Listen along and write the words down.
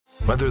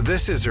Whether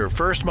this is her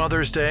first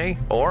Mother's Day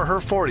or her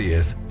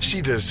 40th, she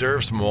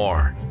deserves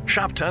more.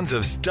 Shop tons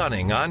of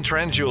stunning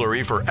on-trend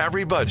jewelry for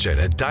every budget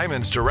at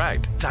Diamonds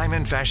Direct.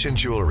 Diamond fashion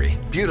jewelry,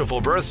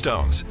 beautiful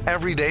birthstones,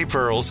 everyday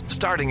pearls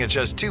starting at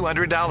just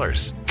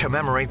 $200.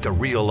 Commemorate the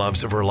real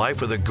loves of her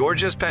life with a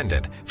gorgeous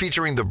pendant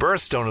featuring the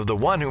birthstone of the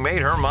one who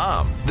made her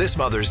mom. This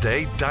Mother's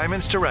Day,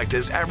 Diamonds Direct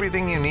is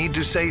everything you need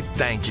to say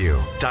thank you.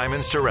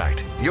 Diamonds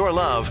Direct. Your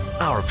love,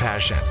 our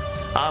passion.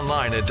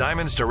 Online at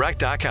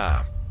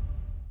diamondsdirect.com.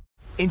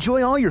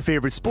 Enjoy all your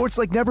favorite sports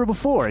like never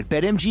before at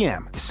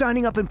BetMGM.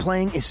 Signing up and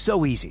playing is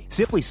so easy.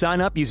 Simply sign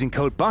up using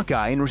code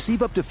Buckeye and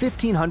receive up to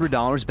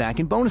 $1,500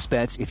 back in bonus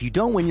bets if you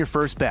don't win your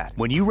first bet.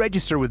 When you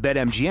register with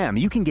BetMGM,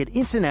 you can get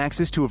instant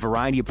access to a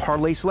variety of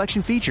parlay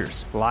selection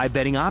features, live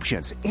betting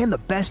options, and the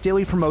best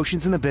daily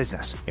promotions in the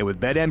business. And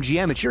with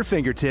BetMGM at your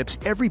fingertips,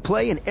 every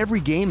play and every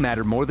game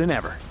matter more than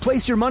ever.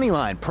 Place your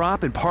moneyline,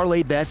 prop, and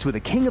parlay bets with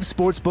the king of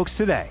sportsbooks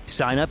today.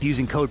 Sign up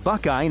using code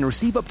Buckeye and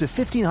receive up to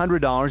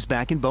 $1,500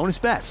 back in bonus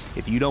bets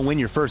if you don't win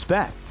your first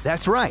bet.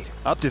 That's right,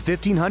 up to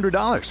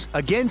 $1,500.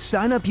 Again,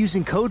 sign up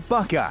using code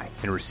Buckeye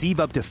and receive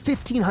up to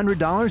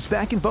 $1,500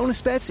 back in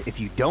bonus bets if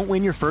you don't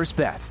win your first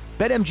bet.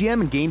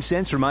 BetMGM and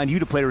GameSense remind you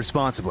to play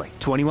responsibly.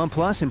 21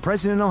 plus and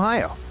present in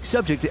Ohio.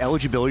 Subject to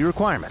eligibility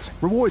requirements.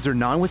 Rewards are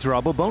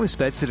non-withdrawable bonus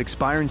bets that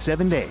expire in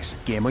 7 days.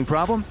 Gambling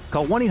problem?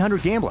 Call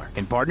 1-800-GAMBLER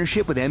in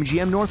partnership with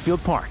MGM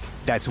Northfield Park.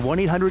 That's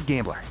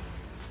 1-800-GAMBLER.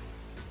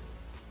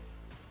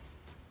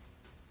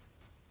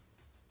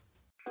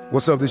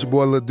 What's up, this your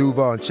boy Lil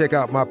Duval, and check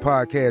out my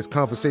podcast,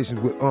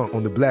 Conversations with Unc,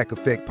 on the Black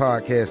Effect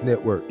Podcast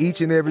Network.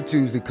 Each and every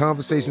Tuesday,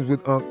 Conversations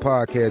with Unc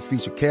podcast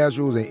feature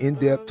casuals and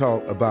in-depth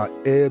talk about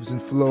ebbs and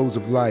flows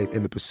of life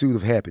and the pursuit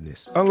of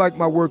happiness. Unlike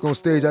my work on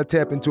stage, I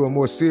tap into a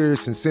more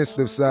serious and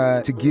sensitive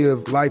side to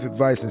give life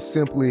advice and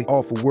simply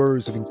offer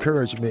words of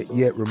encouragement,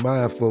 yet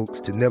remind folks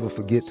to never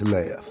forget to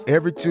laugh.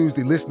 Every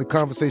Tuesday, listen to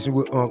Conversation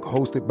with Unc,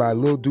 hosted by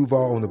Lil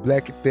Duval on the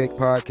Black Effect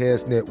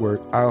Podcast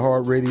Network,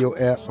 iHeartRadio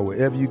app, or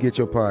wherever you get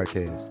your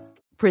podcasts.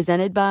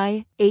 Presented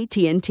by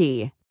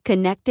AT&T.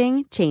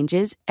 Connecting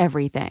changes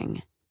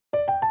everything.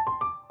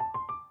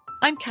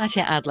 I'm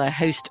Katya Adler,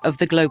 host of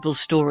The Global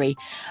Story.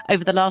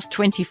 Over the last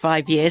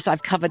 25 years,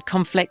 I've covered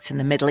conflicts in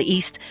the Middle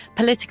East,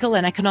 political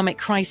and economic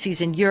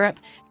crises in Europe,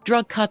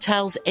 drug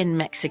cartels in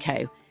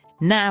Mexico.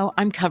 Now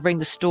I'm covering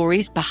the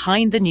stories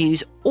behind the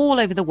news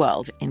all over the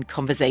world in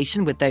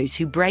conversation with those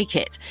who break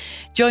it.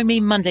 Join me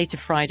Monday to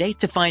Friday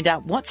to find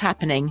out what's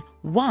happening,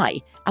 why,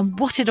 and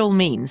what it all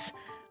means.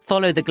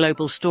 Follow The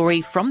Global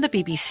Story from the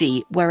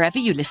BBC wherever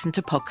you listen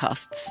to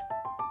podcasts.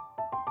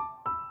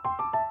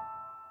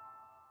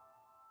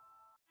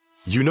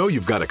 You know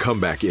you've got a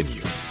comeback in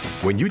you.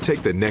 When you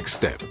take the next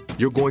step,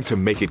 you're going to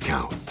make it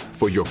count.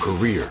 For your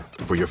career,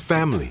 for your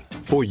family,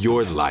 for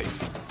your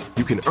life.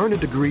 You can earn a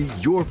degree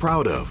you're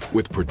proud of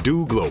with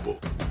Purdue Global.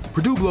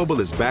 Purdue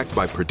Global is backed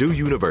by Purdue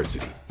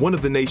University, one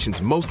of the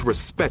nation's most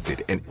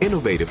respected and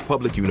innovative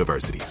public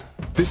universities.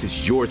 This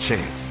is your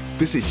chance.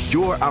 This is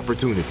your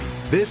opportunity.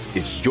 This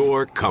is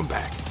your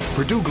comeback.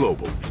 Purdue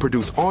Global,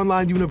 Purdue's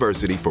online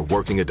university for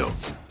working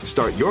adults.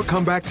 Start your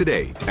comeback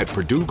today at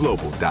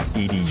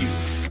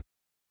purdueglobal.edu.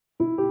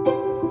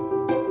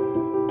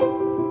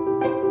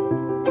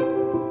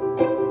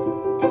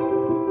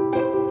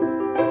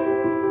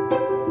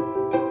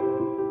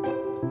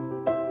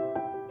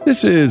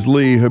 This is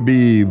Lee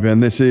Habib,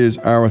 and this is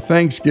our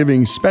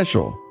Thanksgiving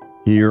special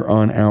here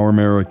on Our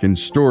American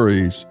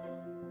Stories.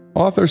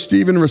 Author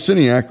Stephen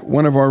Rosiniak,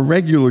 one of our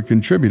regular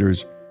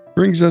contributors,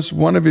 brings us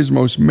one of his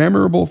most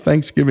memorable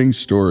Thanksgiving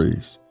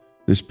stories.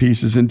 This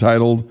piece is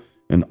entitled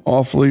An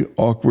Awfully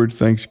Awkward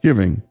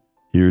Thanksgiving.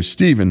 Here's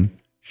Stephen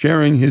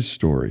sharing his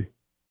story.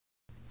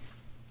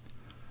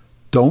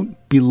 "Don't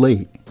be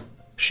late,"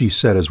 she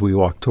said as we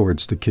walked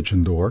towards the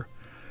kitchen door.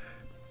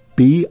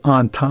 "Be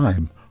on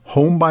time.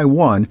 Home by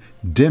 1,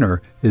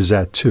 dinner is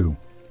at 2.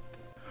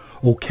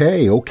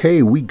 Okay,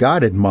 we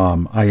got it,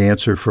 Mom," I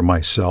answered for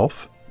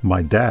myself,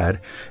 my dad,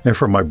 and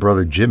for my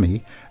brother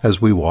Jimmy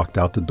as we walked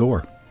out the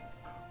door.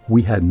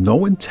 We had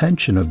no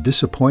intention of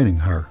disappointing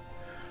her.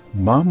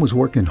 Mom was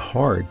working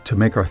hard to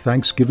make our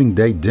Thanksgiving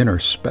Day dinner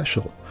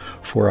special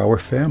for our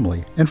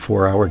family and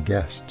for our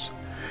guests,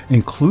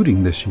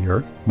 including this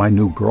year my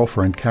new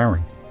girlfriend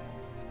Karen.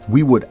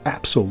 We would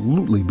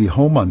absolutely be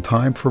home on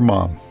time for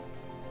Mom.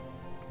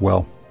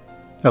 Well,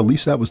 at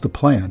least that was the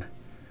plan.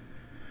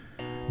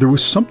 There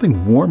was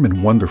something warm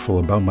and wonderful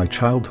about my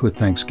childhood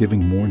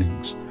Thanksgiving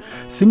mornings.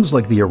 Things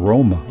like the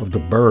aroma of the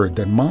bird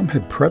that Mom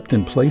had prepped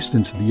and placed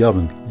into the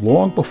oven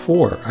long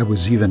before I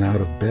was even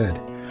out of bed,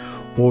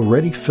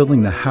 already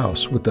filling the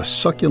house with the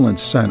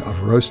succulent scent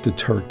of roasted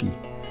turkey,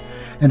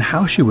 and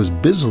how she was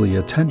busily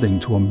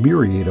attending to a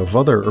myriad of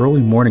other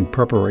early morning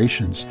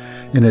preparations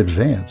in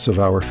advance of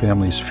our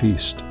family's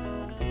feast.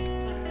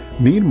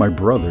 Me and my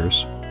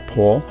brothers,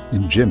 Paul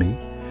and Jimmy,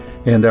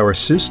 and our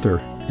sister,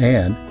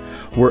 Anne,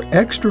 were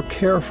extra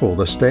careful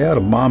to stay out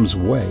of Mom's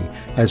way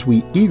as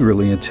we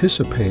eagerly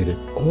anticipated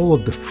all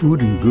of the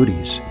food and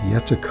goodies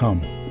yet to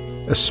come.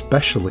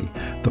 especially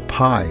the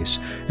pies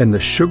and the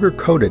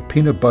sugar-coated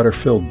peanut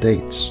butter-filled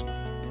dates.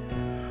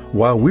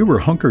 While we were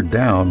hunkered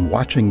down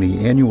watching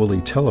the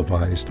annually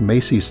televised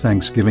Macy's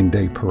Thanksgiving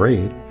Day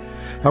Parade,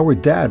 our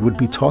dad would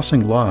be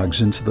tossing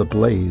logs into the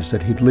blaze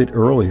that he'd lit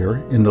earlier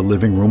in the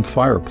living room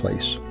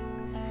fireplace.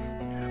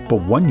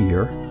 But one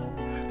year,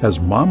 as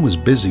Mom was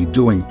busy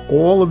doing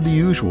all of the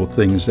usual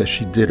things that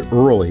she did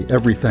early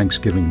every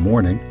Thanksgiving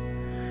morning,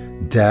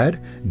 Dad,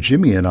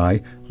 Jimmy, and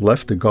I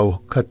left to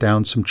go cut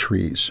down some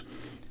trees.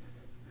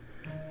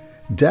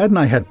 Dad and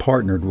I had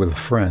partnered with a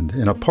friend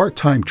in a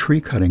part-time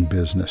tree cutting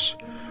business.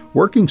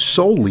 Working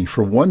solely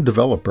for one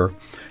developer,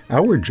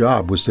 our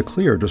job was to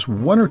clear just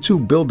 1 or 2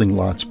 building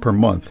lots per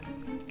month.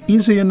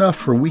 Easy enough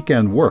for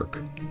weekend work.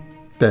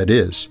 That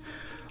is,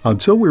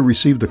 until we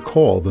received a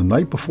call the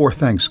night before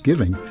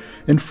Thanksgiving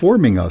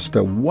informing us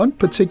that one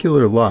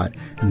particular lot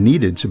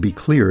needed to be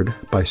cleared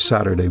by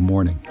Saturday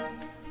morning.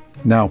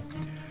 Now,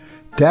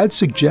 Dad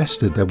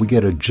suggested that we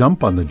get a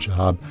jump on the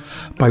job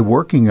by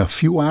working a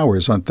few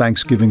hours on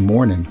Thanksgiving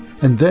morning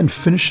and then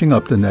finishing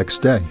up the next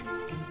day.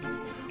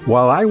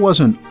 While I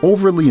wasn't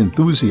overly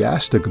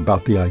enthusiastic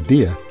about the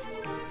idea,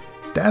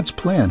 Dad's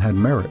plan had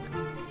merit.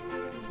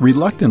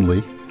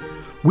 Reluctantly,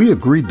 we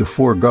agreed to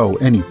forego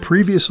any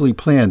previously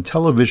planned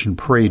television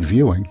parade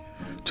viewing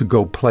to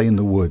go play in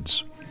the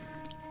woods.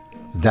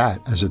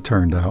 That, as it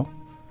turned out,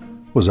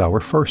 was our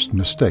first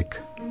mistake.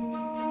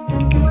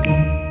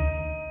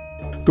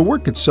 The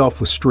work itself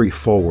was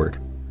straightforward.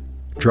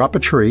 Drop a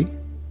tree,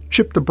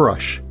 chip the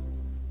brush,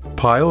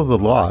 pile the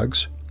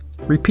logs,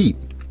 repeat.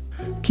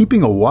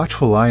 Keeping a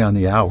watchful eye on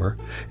the hour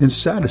and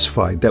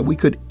satisfied that we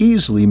could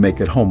easily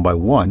make it home by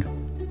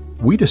 1,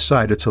 we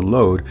decided to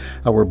load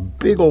our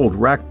big old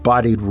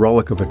rack-bodied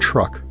relic of a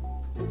truck,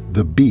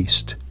 the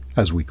Beast,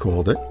 as we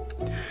called it,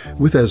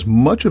 with as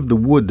much of the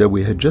wood that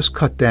we had just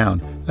cut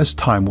down as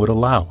time would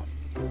allow.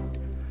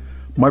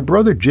 My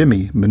brother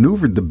Jimmy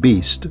maneuvered the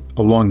Beast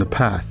along the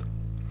path,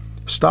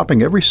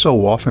 stopping every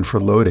so often for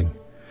loading,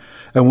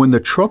 and when the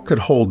truck could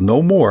hold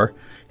no more,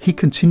 he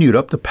continued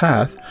up the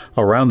path,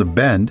 around the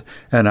bend,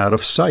 and out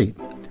of sight,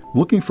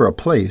 looking for a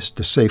place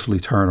to safely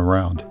turn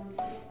around.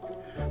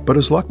 But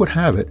as luck would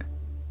have it,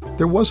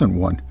 there wasn't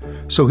one,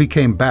 so he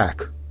came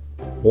back,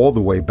 all the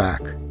way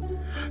back,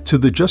 to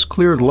the just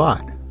cleared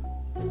lot,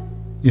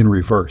 in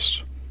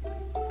reverse.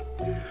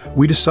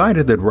 We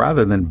decided that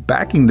rather than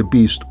backing the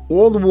Beast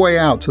all the way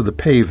out to the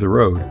paved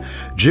road,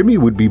 Jimmy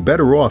would be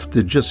better off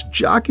to just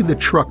jockey the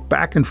truck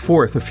back and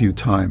forth a few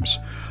times,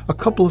 a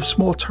couple of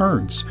small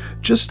turns,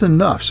 just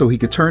enough so he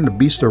could turn the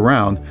Beast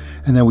around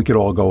and then we could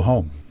all go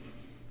home.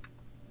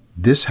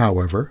 This,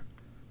 however,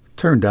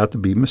 turned out to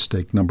be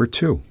mistake number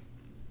 2.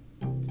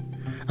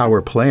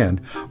 Our plan,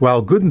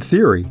 while good in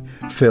theory,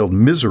 failed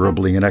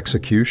miserably in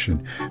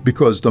execution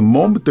because the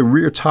moment the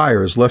rear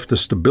tires left the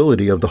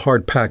stability of the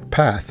hard-packed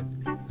path,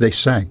 they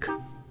sank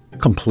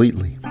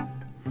completely.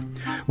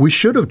 We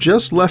should have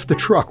just left the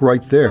truck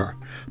right there,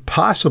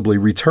 possibly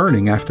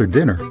returning after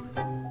dinner,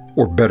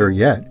 or better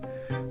yet,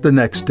 the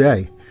next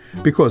day,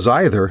 because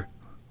either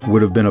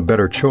would have been a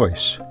better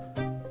choice.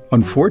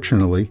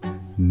 Unfortunately,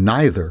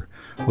 neither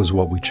was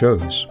what we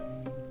chose.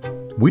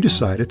 We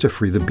decided to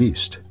free the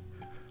Beast.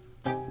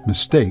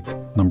 Mistake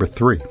number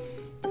 3.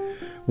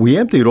 We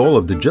emptied all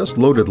of the just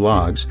loaded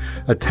logs,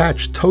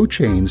 attached tow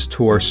chains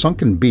to our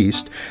sunken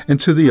Beast and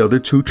to the other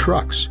 2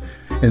 trucks,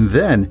 and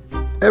then,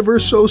 ever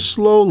so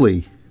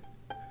slowly,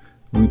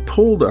 we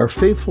pulled our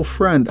faithful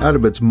friend out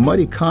of its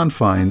muddy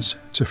confines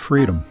to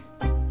freedom.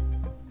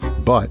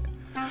 But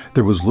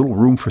there was little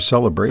room for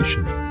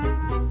celebration.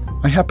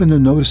 I happened to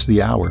notice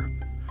the hour.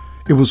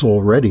 It was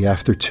already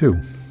after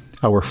 2,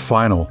 our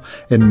final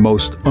and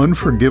most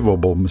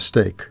unforgivable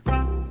mistake.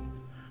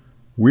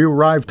 We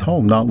arrived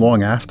home not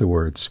long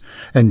afterwards,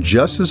 and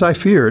just as I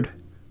feared,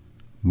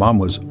 Mom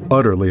was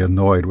utterly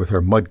annoyed with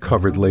her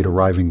mud-covered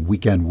late-arriving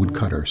weekend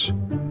woodcutters.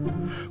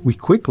 We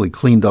quickly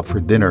cleaned up for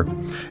dinner,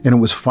 and it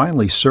was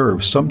finally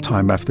served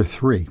sometime after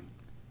 3,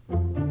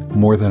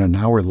 more than an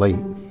hour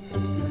late.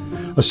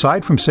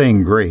 Aside from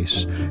saying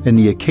grace and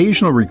the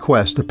occasional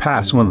request to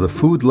pass one of the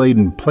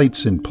food-laden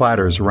plates and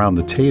platters around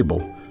the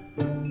table,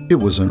 it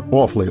was an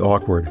awfully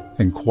awkward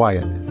and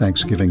quiet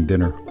Thanksgiving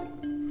dinner.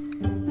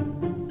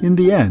 In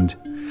the end,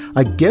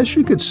 I guess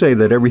you could say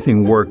that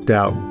everything worked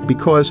out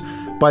because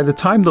by the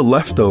time the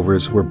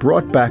leftovers were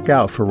brought back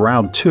out for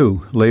round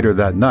 2 later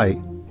that night,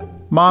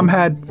 Mom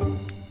had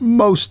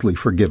mostly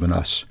forgiven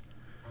us.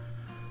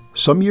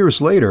 Some years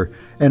later,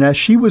 and as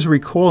she was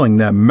recalling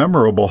that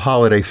memorable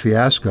holiday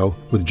fiasco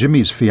with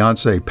Jimmy's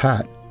fiancée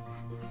Pat,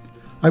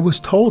 I was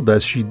told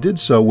that she did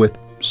so with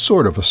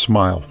sort of a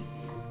smile.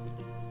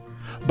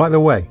 By the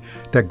way,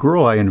 that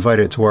girl I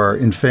invited to our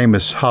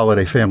infamous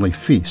holiday family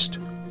feast,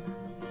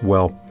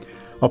 well,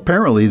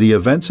 apparently the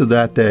events of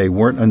that day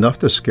weren't enough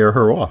to scare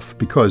her off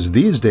because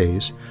these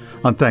days,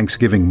 on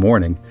Thanksgiving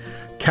morning,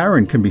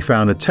 Karen can be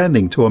found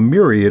attending to a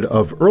myriad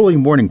of early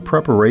morning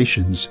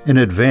preparations in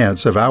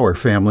advance of our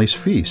family's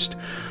feast,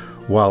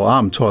 while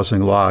I'm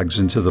tossing logs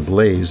into the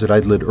blaze that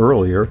I'd lit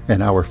earlier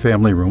in our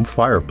family room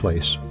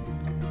fireplace.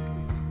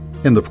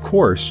 And of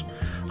course,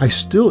 I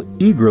still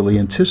eagerly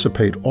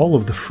anticipate all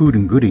of the food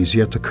and goodies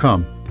yet to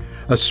come,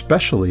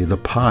 especially the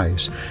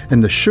pies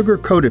and the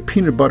sugar-coated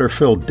peanut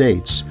butter-filled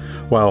dates,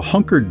 while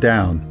hunkered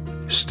down,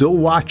 still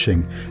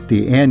watching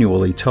the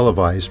annually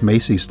televised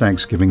Macy's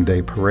Thanksgiving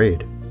Day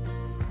Parade.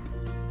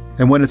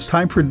 And when it's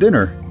time for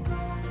dinner,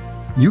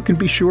 you can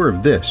be sure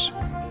of this: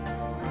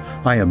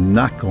 I am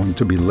not going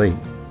to be late.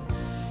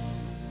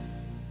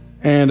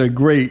 And a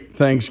great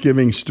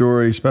Thanksgiving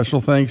story.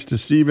 Special thanks to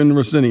Stephen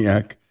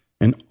Rosiniak.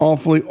 An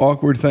awfully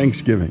awkward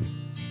Thanksgiving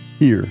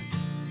here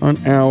on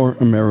Our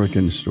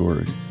American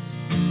Story.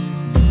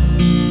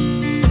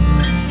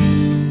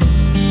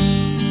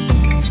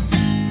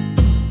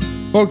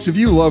 Folks, if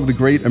you love the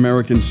great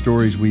American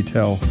stories we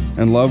tell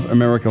and love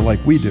America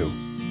like we do,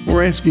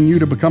 we're asking you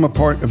to become a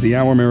part of the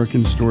Our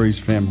American Stories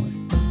family.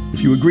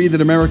 If you agree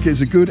that America is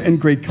a good and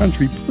great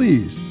country,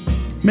 please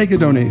make a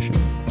donation.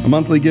 A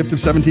monthly gift of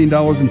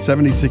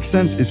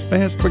 $17.76 is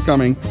fast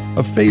becoming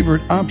a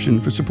favorite option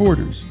for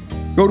supporters.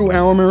 Go to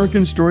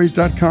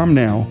OurAmericanStories.com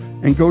now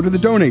and go to the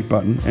donate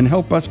button and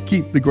help us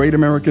keep the great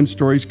American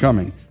stories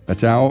coming.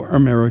 That's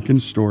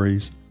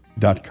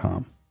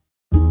OurAmericanStories.com.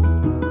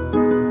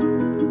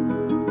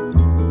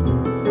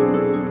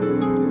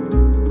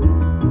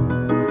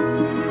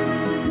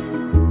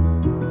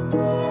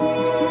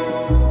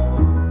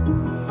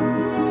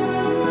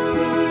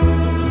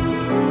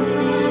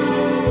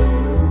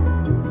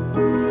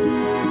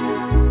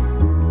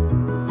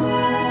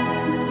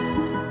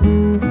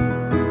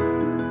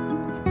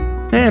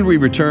 And we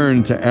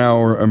return to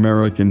Our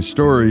American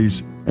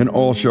Stories, and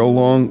all show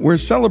long, we're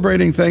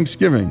celebrating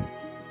Thanksgiving.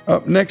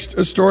 Up next,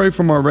 a story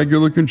from our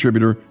regular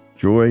contributor,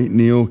 Joy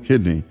Neal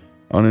Kidney,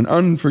 on an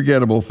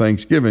unforgettable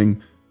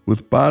Thanksgiving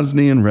with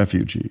Bosnian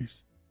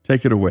refugees.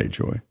 Take it away,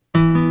 Joy.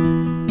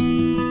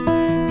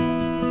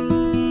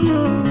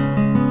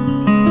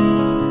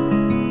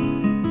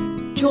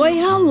 Joy,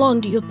 how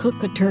long do you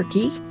cook a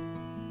turkey?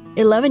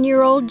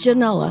 11-year-old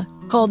Janella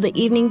called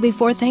the evening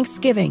before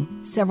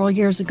Thanksgiving several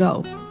years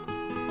ago.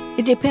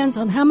 It depends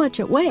on how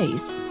much it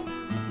weighs.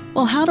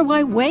 Well, how do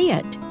I weigh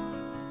it?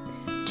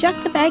 Check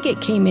the bag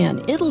it came in.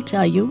 It'll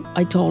tell you,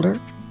 I told her.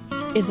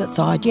 Is it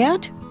thawed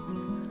yet?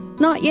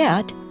 Not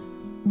yet,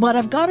 but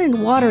I've got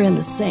water in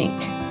the sink.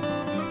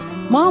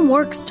 Mom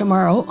works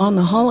tomorrow on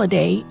the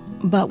holiday,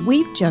 but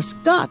we've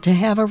just got to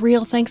have a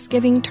real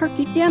Thanksgiving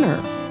turkey dinner.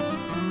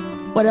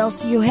 What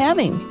else are you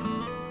having?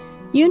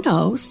 You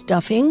know,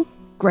 stuffing,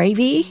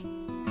 gravy.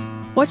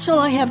 What shall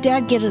I have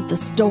Dad get at the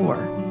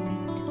store?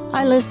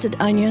 I listed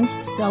onions,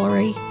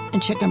 celery,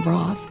 and chicken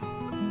broth.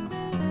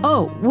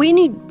 Oh, we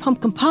need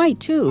pumpkin pie,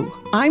 too.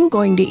 I'm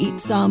going to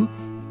eat some,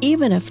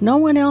 even if no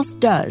one else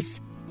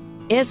does.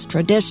 It's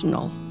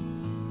traditional.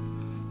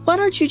 Why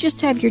don't you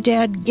just have your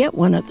dad get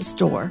one at the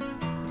store?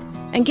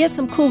 And get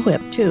some Cool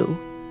Whip, too.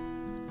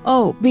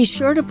 Oh, be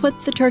sure to put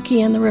the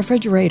turkey in the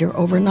refrigerator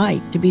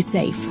overnight to be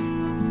safe.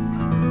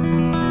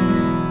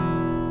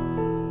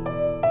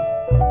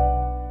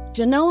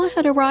 Janella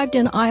had arrived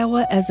in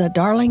Iowa as a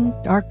darling,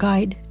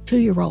 dark-eyed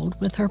 2-year-old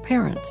with her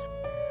parents.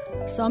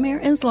 Samir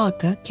and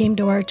Zlaka came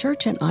to our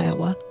church in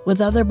Iowa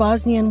with other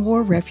Bosnian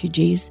war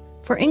refugees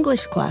for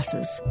English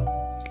classes.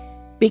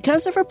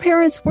 Because of her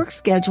parents' work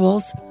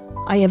schedules,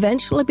 I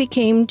eventually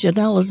became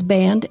Janella's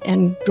band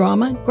and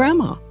drama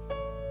grandma,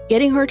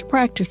 getting her to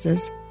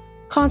practices,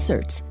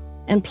 concerts,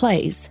 and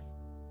plays.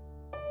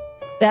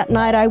 That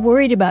night I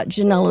worried about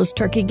Janella's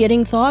turkey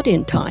getting thawed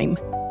in time,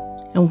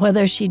 and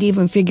whether she'd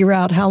even figure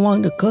out how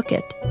long to cook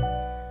it.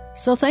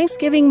 So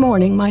Thanksgiving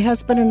morning, my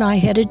husband and I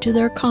headed to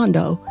their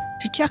condo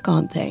to check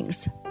on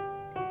things.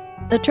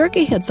 The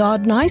turkey had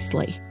thawed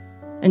nicely,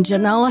 and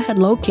Janella had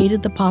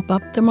located the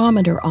pop-up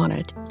thermometer on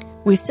it.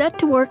 We set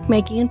to work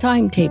making a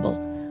timetable: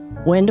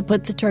 when to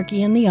put the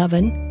turkey in the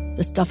oven,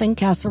 the stuffing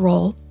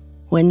casserole,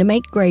 when to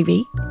make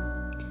gravy.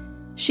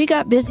 She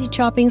got busy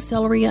chopping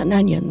celery and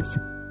onions,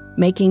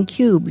 making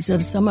cubes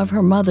of some of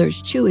her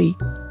mother's chewy,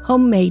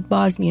 homemade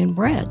Bosnian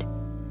bread.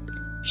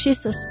 She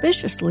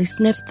suspiciously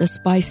sniffed the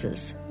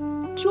spices.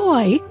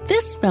 "Joy,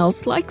 this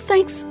smells like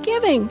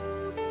Thanksgiving.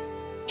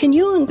 Can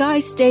you and Guy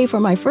stay for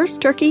my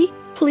first turkey,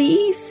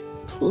 please?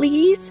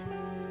 Please?"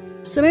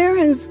 Samir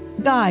and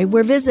Guy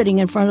were visiting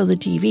in front of the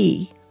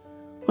TV.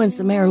 When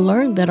Samir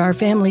learned that our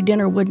family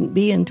dinner wouldn't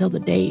be until the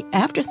day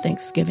after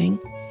Thanksgiving,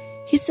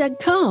 he said,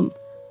 Come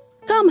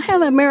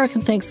have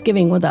American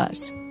Thanksgiving with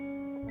us."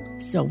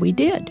 So we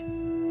did.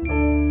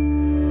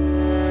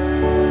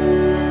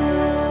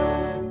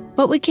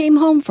 But we came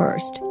home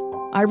first.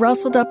 I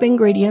rustled up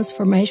ingredients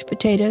for mashed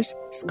potatoes,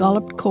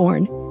 scalloped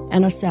corn,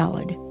 and a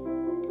salad.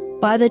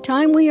 By the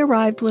time we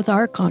arrived with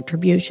our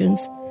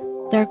contributions,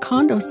 their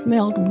condo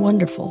smelled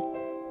wonderful,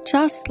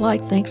 just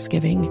like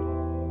Thanksgiving.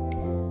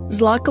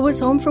 Zlaka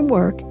was home from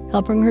work,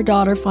 helping her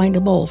daughter find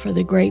a bowl for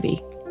the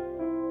gravy.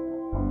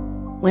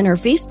 When her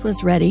feast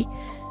was ready,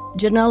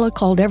 Janella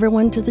called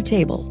everyone to the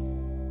table.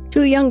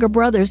 2 younger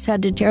brothers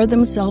had to tear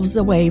themselves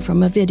away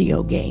from a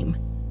video game.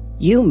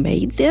 "You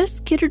made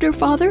this?" kidded her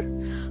father.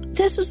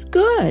 "This is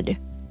good."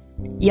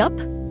 "Yup,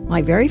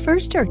 my very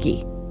first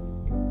turkey."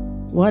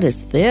 What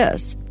is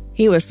this?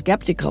 He was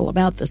skeptical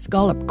about the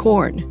scalloped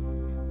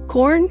corn.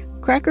 Corn,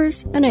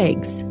 crackers, and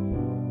eggs.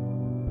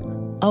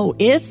 Oh,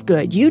 it's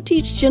good. You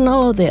teach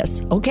Janella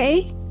this,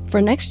 okay?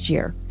 For next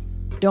year.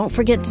 Don't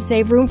forget to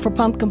save room for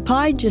pumpkin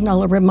pie,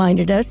 Janella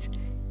reminded us.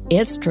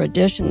 It's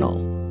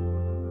traditional.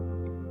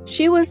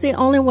 She was the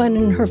only one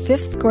in her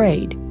 5th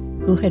grade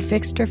who had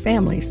fixed her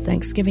family's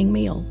Thanksgiving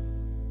meal.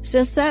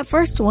 Since that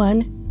first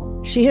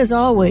one, she has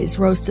always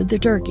roasted the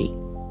turkey.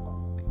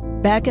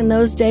 Back in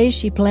those days,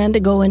 she planned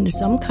to go into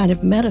some kind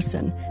of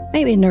medicine,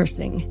 maybe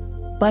nursing.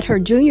 But her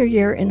junior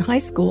year in high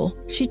school,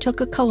 she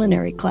took a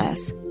culinary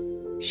class.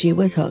 She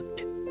was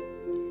hooked.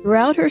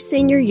 Throughout her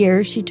senior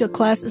year, she took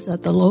classes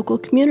at the local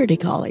community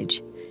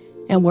college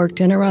and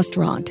worked in a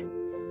restaurant.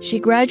 She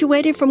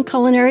graduated from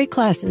culinary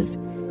classes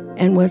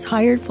and was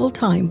hired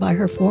full-time by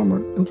her former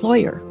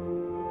employer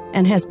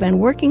and has been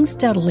working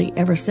steadily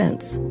ever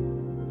since.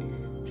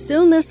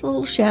 Soon this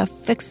little chef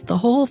fixed the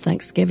whole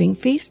Thanksgiving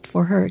feast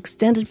for her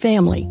extended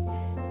family,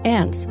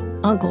 aunts,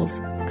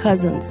 uncles,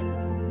 cousins,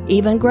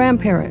 even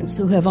grandparents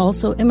who have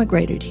also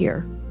immigrated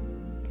here.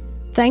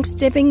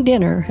 Thanksgiving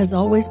dinner has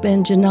always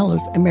been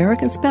Janella's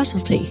American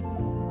specialty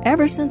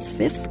ever since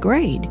 5th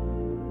grade.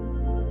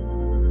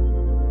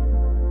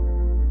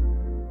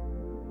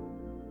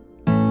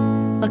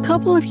 A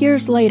couple of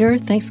years later,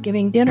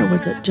 Thanksgiving dinner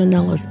was at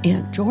Janella's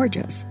Aunt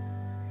Georgia's.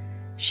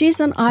 She's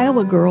an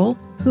Iowa girl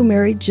who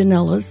married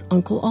Janella's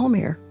Uncle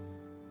Almir.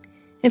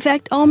 In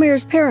fact,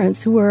 Almir's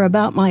parents, who were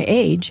about my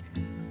age,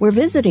 were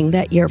visiting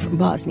that year from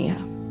Bosnia.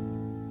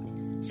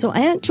 So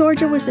Aunt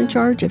Georgia was in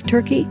charge of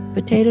turkey,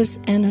 potatoes,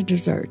 and a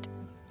dessert.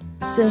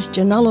 Since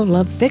Janella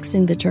loved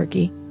fixing the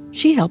turkey,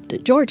 she helped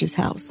at Georgia's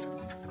house.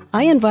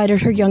 I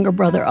invited her younger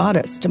brother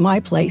Otis to my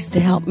place to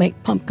help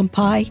make pumpkin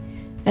pie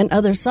and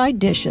other side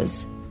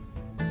dishes.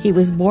 He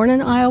was born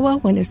in Iowa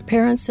when his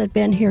parents had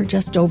been here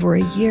just over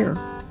a year.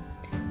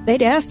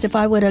 They'd asked if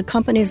I would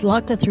accompany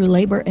Zlatko through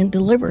labor and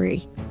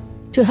delivery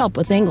to help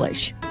with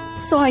English,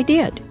 so I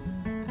did.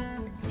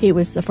 He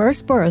was the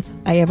first birth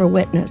I ever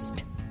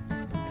witnessed.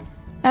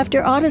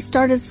 After Otis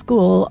started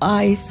school,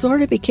 I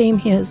sort of became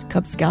his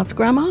Cub Scouts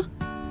grandma.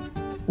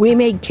 We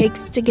made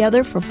cakes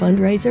together for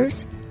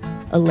fundraisers,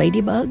 a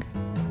ladybug,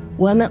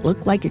 one that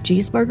looked like a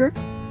cheeseburger,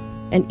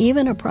 and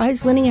even a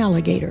prize-winning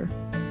alligator.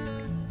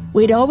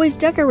 We'd always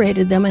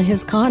decorated them in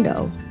his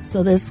condo,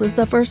 so this was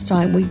the first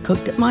time we'd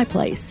cooked at my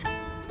place.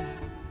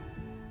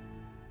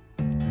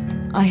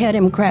 I had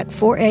him crack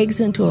 4 eggs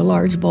into a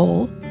large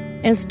bowl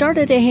and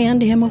started to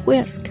hand him a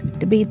whisk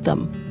to beat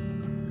them.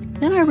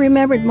 Then I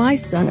remembered my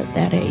son at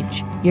that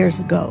age, years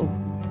ago.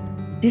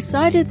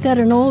 Decided that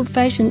an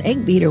old-fashioned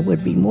egg beater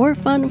would be more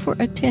fun for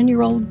a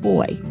 10-year-old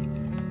boy.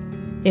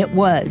 It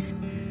was,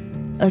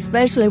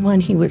 especially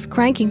when he was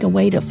cranking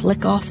away to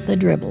flick off the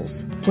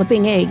dribbles,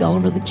 flipping egg all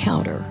over the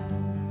counter.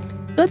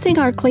 Good thing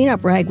our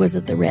cleanup rag was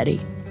at the ready.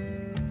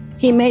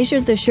 He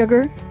measured the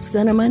sugar,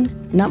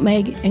 cinnamon,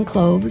 nutmeg, and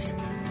cloves,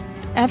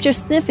 after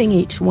sniffing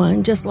each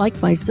one just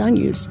like my son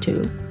used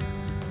to.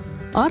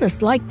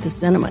 Otis liked the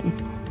cinnamon.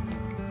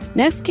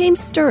 Next came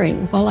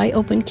stirring while I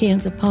opened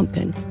cans of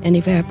pumpkin and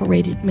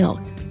evaporated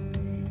milk.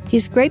 He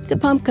scraped the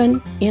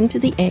pumpkin into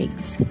the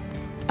eggs.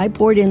 I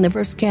poured in the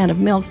first can of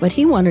milk, but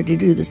he wanted to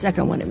do the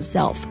second one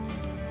himself.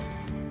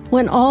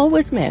 When all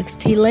was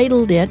mixed, he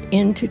ladled it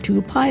into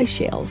 2 pie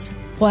shells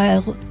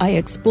while I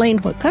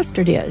explained what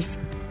custard is,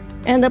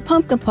 and the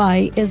pumpkin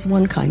pie is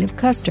one kind of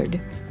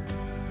custard.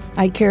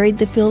 I carried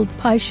the filled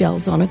pie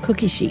shells on a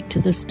cookie sheet to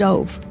the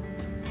stove.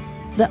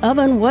 The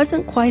oven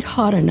wasn't quite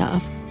hot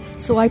enough,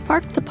 so I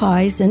parked the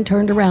pies and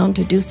turned around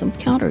to do some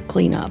counter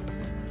cleanup.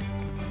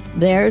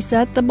 There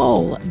sat the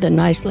bowl of the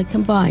nicely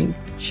combined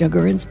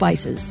sugar and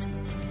spices.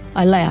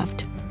 I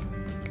laughed.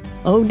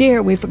 Oh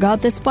dear, we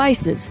forgot the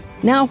spices.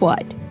 Now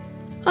what?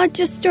 I'd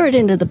just stir it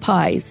into the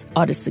pies,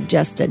 Otis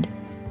suggested.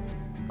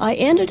 I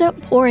ended up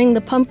pouring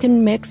the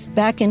pumpkin mix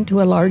back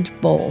into a large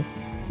bowl,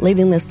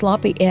 leaving the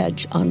sloppy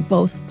edge on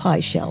both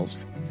pie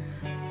shells.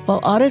 While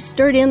Otis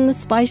stirred in the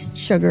spiced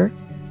sugar,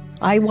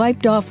 I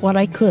wiped off what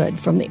I could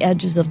from the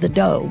edges of the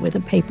dough with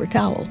a paper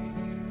towel.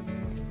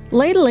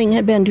 Ladling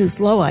had been too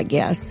slow, I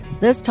guess.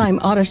 This time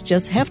Otis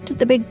just hefted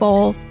the big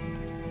bowl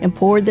and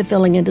poured the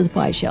filling into the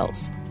pie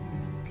shells.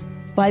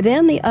 By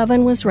then the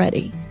oven was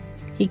ready.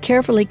 He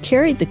carefully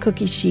carried the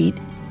cookie sheet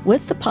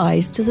with the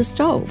pies to the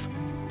stove,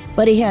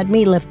 but he had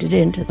me lift it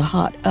into the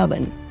hot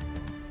oven.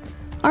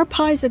 Our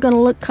pies are going to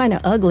look kind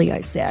of ugly,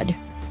 I said.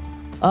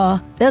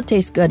 They'll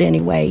taste good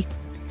anyway.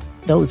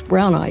 Those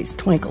brown eyes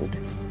twinkled.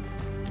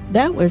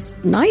 That was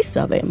nice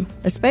of him,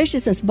 especially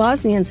since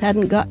Bosnians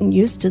hadn't gotten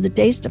used to the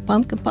taste of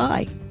pumpkin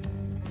pie.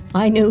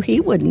 I knew he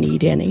wouldn't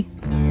eat any.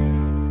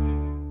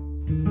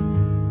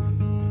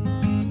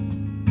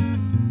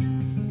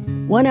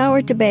 One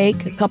hour to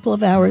bake, a couple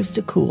of hours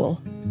to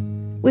cool.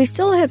 We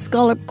still had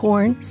scalloped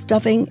corn,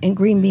 stuffing, and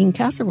green bean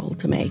casserole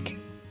to make.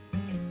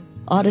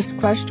 Otis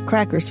crushed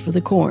crackers for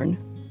the corn.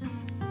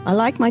 I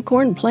like my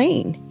corn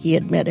plain, he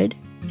admitted.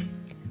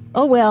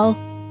 Oh well,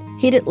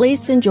 he'd at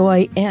least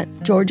enjoy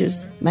Aunt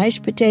Georgia's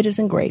mashed potatoes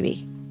and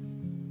gravy.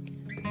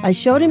 I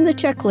showed him the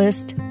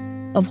checklist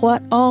of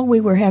what all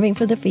we were having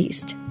for the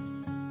feast,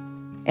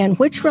 and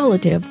which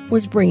relative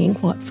was bringing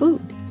what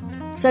food,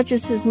 such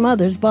as his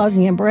mother's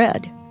Bosnian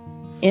bread.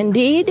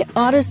 Indeed,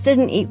 Otis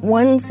didn't eat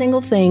one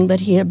single thing that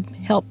he had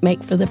helped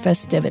make for the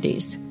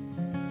festivities,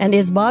 and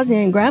his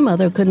Bosnian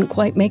grandmother couldn't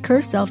quite make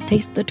herself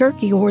taste the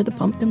turkey or the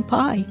pumpkin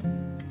pie.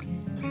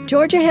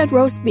 Georgia had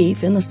roast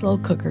beef in the slow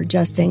cooker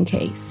just in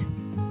case,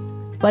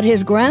 but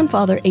his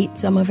grandfather ate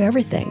some of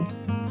everything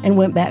and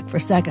went back for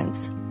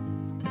seconds.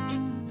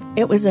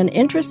 It was an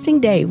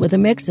interesting day with a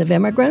mix of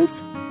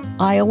immigrants,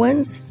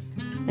 Iowans,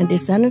 and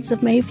descendants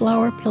of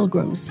Mayflower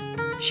pilgrims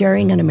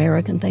sharing an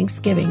American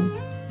Thanksgiving.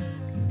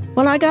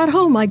 When I got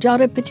home, I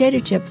jotted potato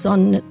chips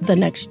on the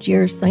next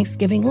year's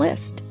Thanksgiving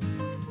list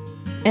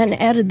and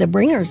added the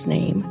bringer's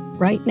name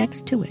right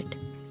next to it,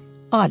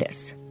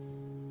 Otis.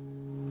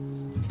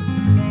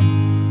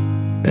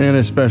 And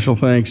a special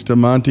thanks to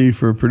Monty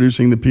for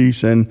producing the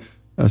piece, and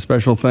a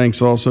special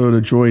thanks also to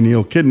Joy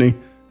Neal Kidney.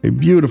 A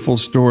beautiful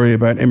story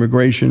about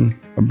immigration,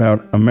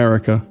 about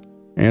America,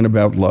 and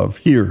about love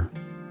here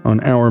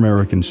on Our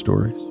American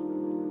Stories.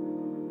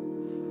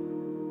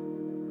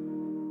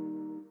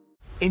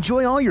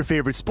 Enjoy all your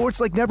favorite sports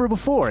like never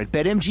before at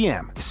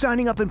BetMGM.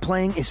 Signing up and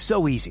playing is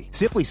so easy.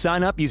 Simply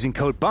sign up using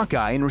code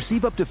Buckeye and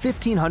receive up to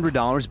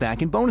 $1,500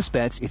 back in bonus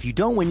bets if you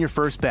don't win your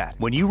first bet.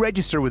 When you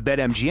register with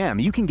BetMGM,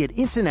 you can get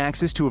instant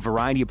access to a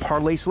variety of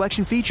parlay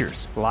selection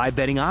features, live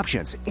betting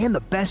options, and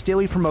the best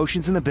daily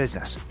promotions in the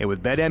business. And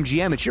with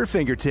BetMGM at your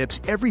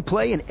fingertips, every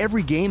play and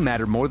every game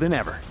matter more than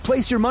ever.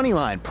 Place your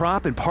moneyline,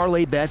 prop, and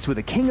parlay bets with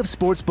the king of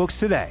sportsbooks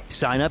today.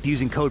 Sign up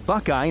using code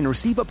Buckeye and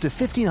receive up to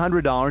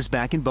 $1,500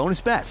 back in bonus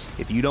bets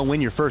if you don't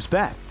win your first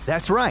bet.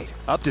 That's right,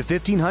 up to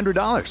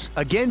 $1,500.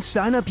 Again,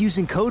 sign up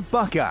using code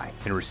Buckeye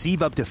and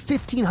receive up to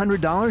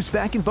 $1,500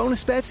 back in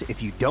bonus bets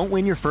if you don't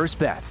win your first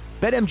bet.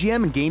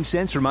 BetMGM and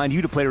GameSense remind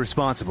you to play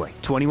responsibly.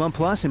 21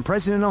 plus and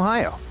present in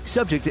Ohio.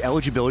 Subject to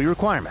eligibility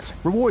requirements.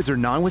 Rewards are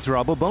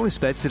non-withdrawable bonus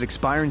bets that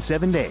expire in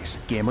 7 days.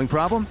 Gambling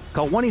problem?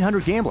 Call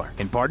 1-800-GAMBLER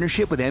in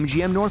partnership with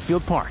MGM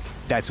Northfield Park.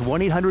 That's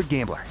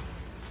 1-800-GAMBLER.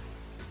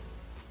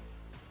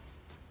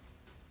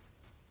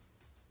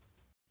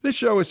 This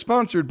show is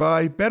sponsored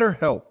by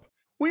BetterHelp.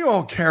 We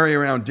all carry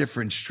around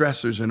different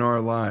stressors in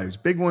our lives,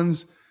 big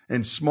ones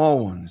and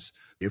small ones.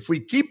 If we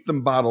keep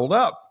them bottled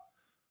up,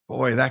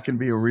 boy, that can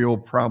be a real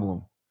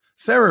problem.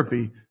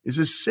 Therapy is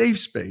a safe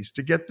space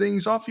to get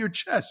things off your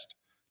chest,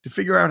 to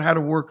figure out how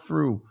to work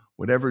through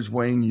whatever's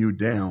weighing you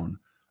down.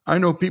 I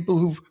know people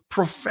who've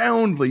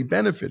profoundly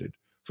benefited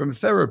from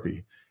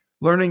therapy,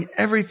 learning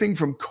everything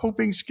from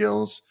coping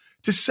skills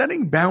to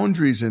setting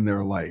boundaries in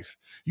their life.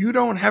 You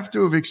don't have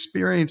to have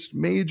experienced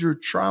major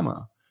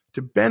trauma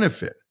to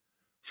benefit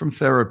from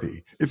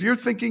therapy. If you're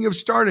thinking of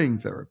starting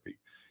therapy,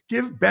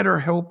 give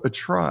BetterHelp a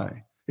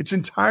try. It's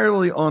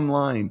entirely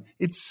online.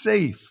 It's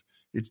safe.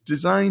 It's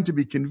designed to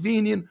be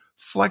convenient,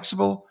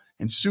 flexible,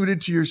 and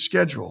suited to your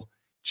schedule.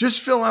 Just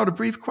fill out a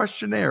brief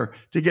questionnaire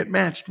to get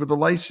matched with a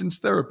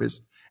licensed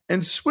therapist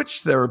and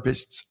switch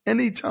therapists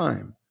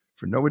anytime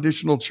for no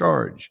additional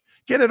charge.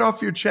 Get it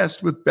off your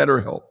chest with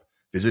BetterHelp.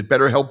 Visit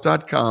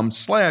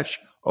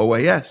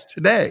BetterHelp.com/OAS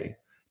today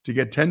to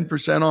get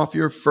 10% off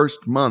your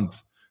first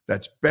month.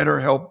 That's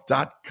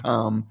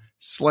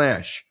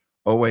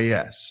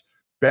BetterHelp.com/OAS.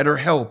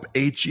 BetterHelp,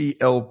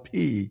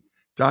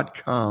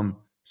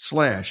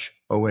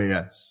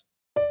 HELP.com/OAS.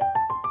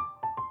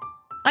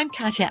 I'm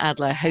Katya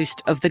Adler,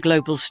 host of The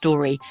Global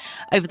Story.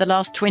 Over the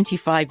last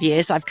 25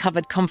 years, I've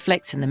covered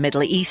conflicts in the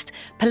Middle East,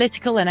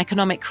 political and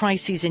economic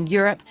crises in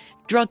Europe,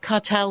 drug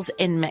cartels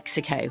in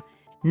Mexico.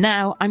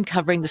 Now I'm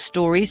covering the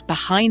stories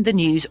behind the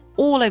news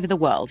all over the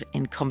world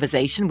in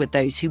conversation with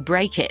those who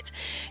break it.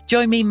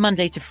 Join me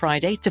Monday to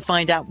Friday to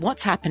find out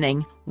what's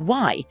happening,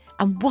 why,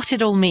 and what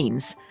it all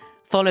means.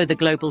 Follow The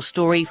Global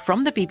Story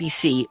from the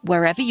BBC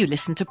wherever you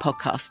listen to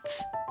podcasts.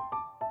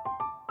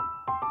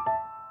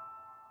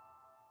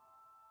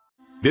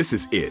 This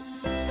is it.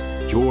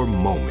 Your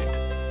moment.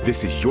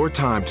 This is your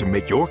time to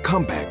make your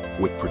comeback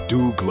with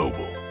Purdue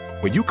Global.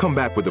 When you come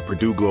back with a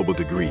Purdue Global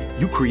degree,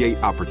 you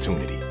create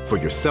opportunity for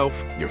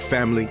yourself, your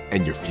family,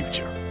 and your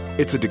future.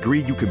 It's a degree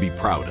you can be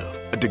proud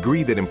of, a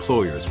degree that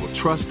employers will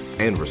trust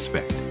and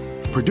respect.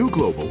 Purdue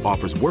Global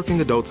offers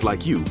working adults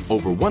like you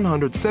over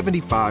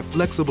 175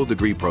 flexible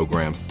degree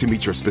programs to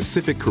meet your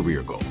specific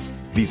career goals.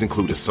 These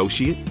include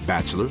associate,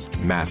 bachelor's,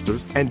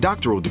 master's, and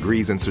doctoral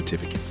degrees and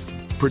certificates.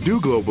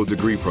 Purdue Global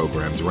degree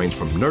programs range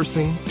from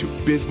nursing to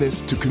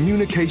business to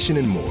communication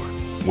and more.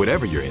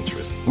 Whatever your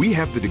interest, we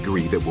have the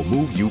degree that will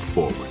move you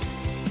forward.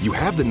 You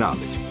have the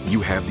knowledge,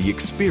 you have the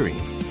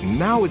experience.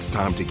 Now it's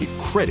time to get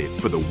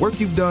credit for the work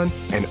you've done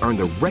and earn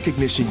the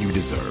recognition you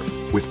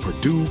deserve with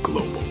Purdue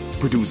Global,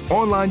 Purdue's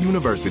online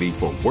university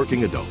for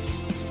working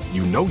adults.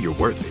 You know you're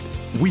worth it.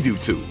 We do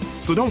too.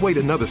 So don't wait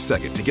another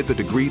second to get the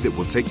degree that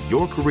will take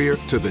your career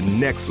to the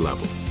next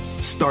level.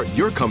 Start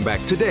your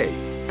comeback today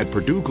at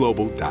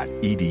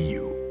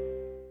purdueglobal.edu.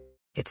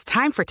 It's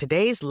time for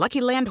today's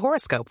Lucky Land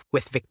horoscope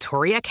with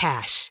Victoria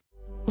Cash.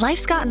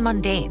 Life's gotten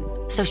mundane,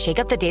 so shake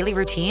up the daily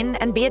routine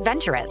and be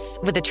adventurous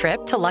with a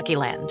trip to Lucky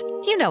Land.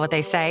 You know what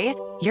they say,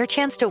 your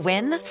chance to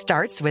win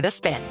starts with a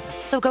spin.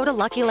 So go to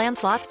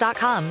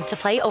LuckyLandSlots.com to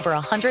play over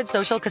 100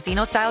 social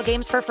casino-style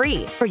games for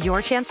free for your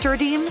chance to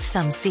redeem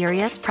some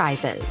serious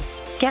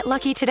prizes. Get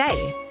lucky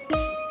today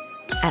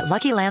at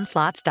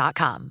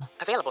LuckyLandSlots.com.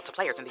 Available to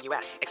players in the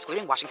U.S.,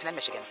 excluding Washington and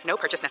Michigan. No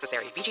purchase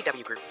necessary.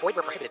 VGW Group. Void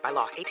where prohibited by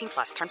law.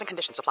 18+. Terms and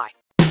conditions apply.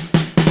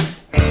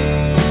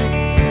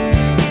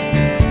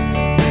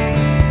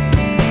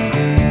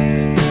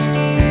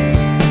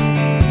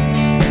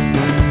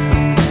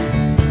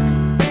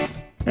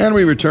 And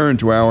we return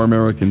to Our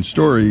American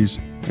Stories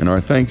in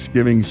our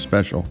Thanksgiving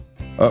special.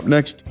 Up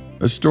next,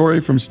 a story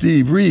from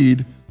Steve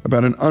Reed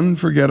about an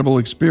unforgettable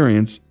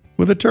experience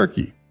with a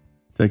turkey.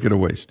 Take it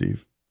away,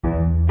 Steve.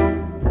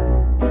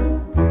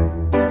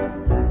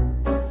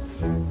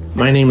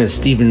 My name is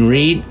Stephen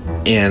Reed,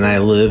 and I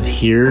live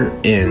here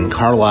in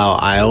Carlisle,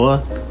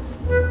 Iowa.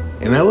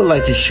 And I would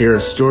like to share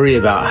a story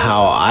about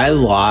how I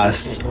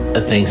lost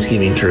a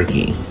Thanksgiving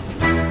turkey.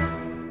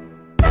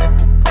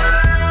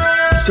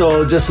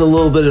 So just a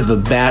little bit of a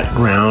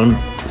background.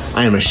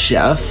 I am a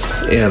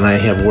chef, and I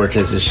have worked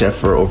as a chef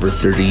for over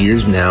 30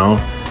 years now.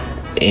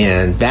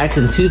 And back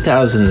in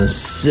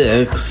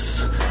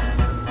 2006,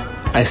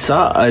 I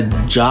saw a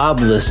job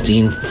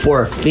listing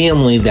for a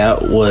family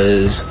that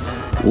was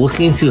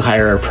looking to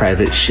hire a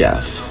private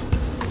chef.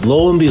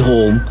 Lo and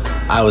behold,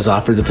 I was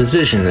offered the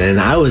position, and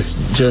I was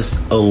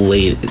just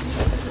elated.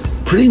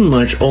 Pretty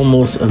much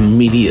almost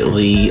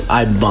immediately,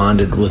 I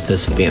bonded with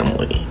this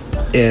family.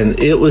 And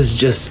it was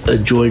just a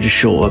joy to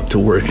show up to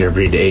work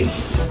every day.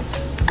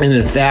 And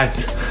in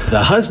fact,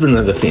 the husband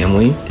of the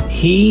family,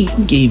 he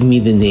gave me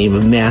the name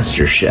of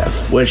Master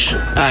Chef, which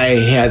I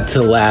had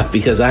to laugh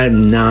because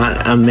I'm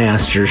not a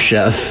master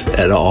chef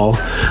at all.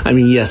 I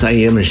mean, yes, I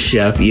am a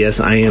chef. Yes,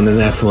 I am an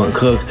excellent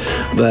cook,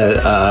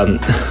 but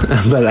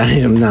I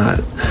am not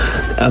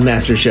a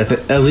master chef,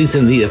 at least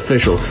in the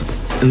official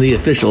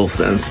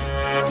sense.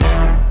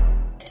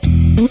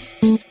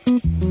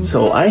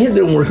 So I had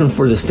been working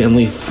for this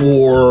family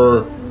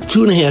for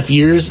 2.5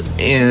 years,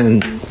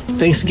 and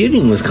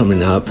Thanksgiving was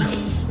coming up,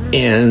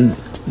 and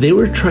they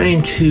were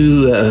trying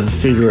to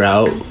figure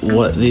out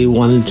what they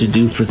wanted to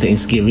do for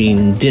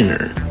Thanksgiving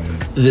dinner.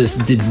 This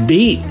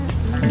debate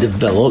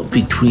developed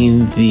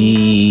between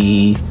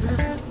the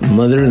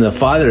mother and the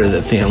father of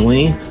the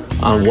family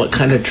on what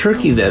kind of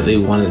turkey that they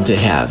wanted to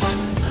have.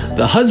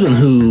 The husband,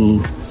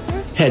 who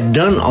had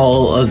done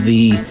all of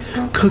the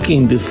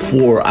cooking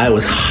before I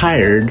was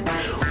hired,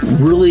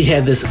 really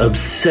had this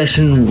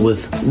obsession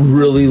with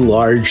really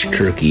large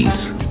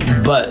turkeys.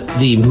 But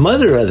the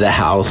mother of the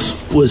house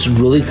was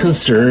really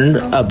concerned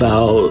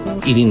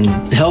about eating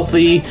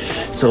healthy,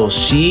 so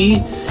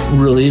she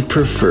really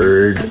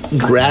preferred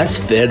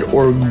grass-fed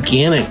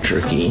organic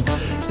turkey.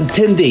 In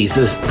 10 days,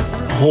 this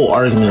whole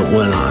argument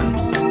went on.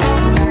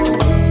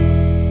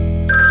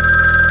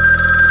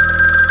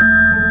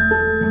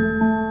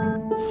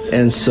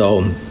 And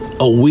so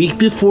a week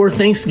before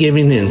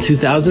Thanksgiving in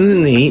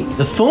 2008,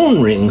 the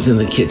phone rings in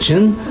the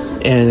kitchen,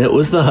 and it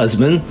was the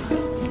husband,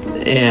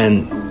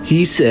 and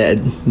he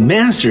said,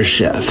 "Master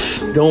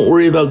Chef, don't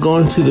worry about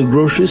going to the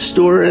grocery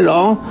store at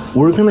all.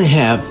 We're going to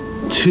have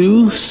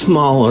 2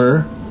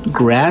 smaller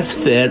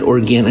grass-fed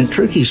organic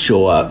turkeys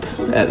show up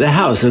at the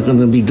house. They're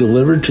going to be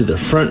delivered to the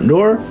front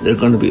door. They're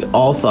going to be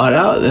all thought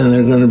out, and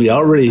they're going to be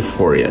all ready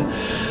for you."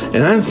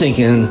 And I'm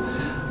thinking,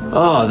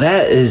 oh,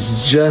 that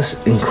is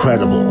just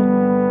incredible.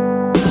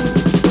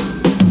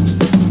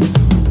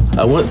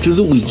 I went through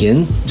the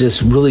weekend,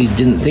 just really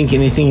didn't think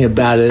anything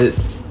about it.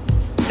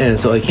 And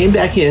so I came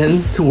back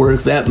in to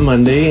work that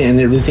Monday, and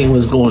everything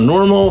was going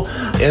normal.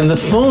 And the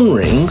phone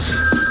rings,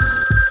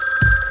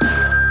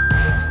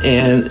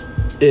 and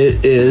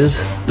it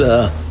is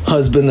the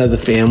husband of the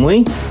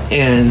family.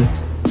 And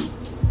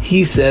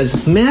he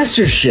says,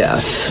 "Master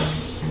Chef,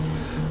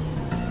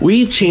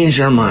 we've changed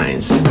our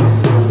minds.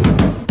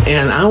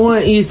 And I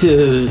want you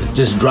to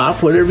just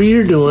drop whatever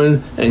you're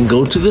doing and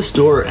go to the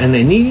store, and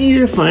I need you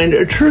to find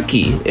a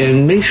turkey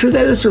and make sure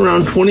that it's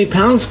around 20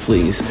 pounds,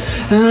 please."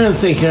 And I'm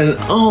thinking,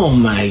 oh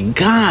my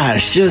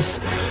gosh, just,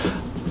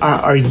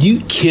 are you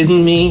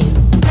kidding me?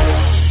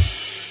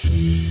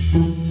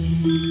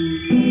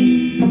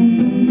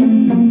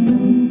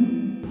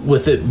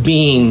 With it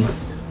being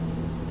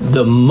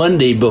the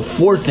Monday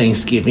before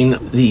Thanksgiving,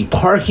 the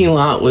parking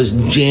lot was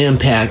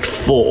jam-packed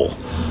full.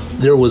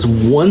 There was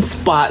one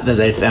spot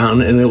that I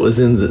found, and it was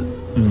in the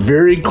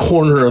very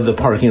corner of the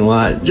parking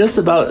lot, just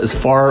about as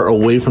far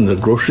away from the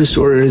grocery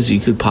store as you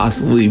could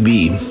possibly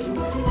be.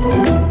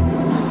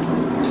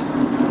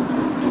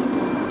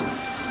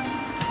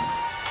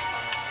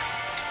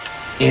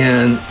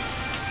 And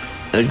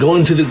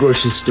going to the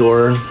grocery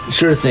store,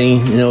 sure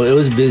thing, it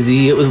was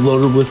busy, it was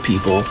loaded with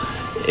people.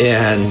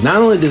 And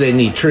not only did I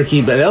need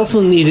turkey, but I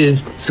also needed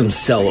some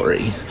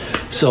celery.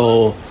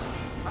 So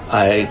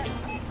I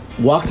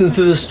walked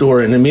into the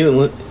store and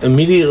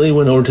immediately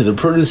went over to the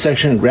produce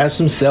section, grabbed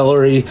some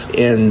celery,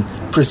 and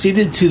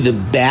proceeded to the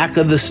back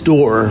of the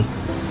store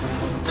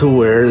to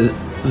where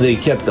they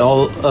kept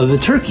all of the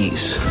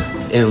turkeys.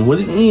 And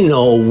wouldn't you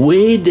know,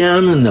 way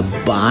down in the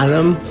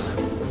bottom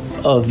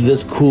of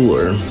this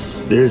cooler,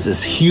 there's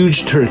this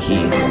huge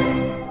turkey.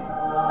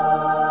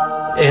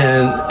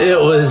 And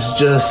it was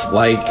just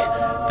like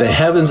the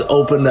heavens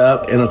opened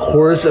up and a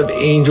chorus of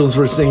angels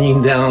were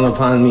singing down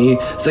upon me.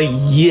 It's like,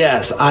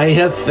 yes, I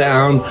have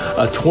found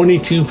a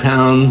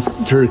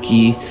 22-pound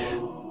turkey.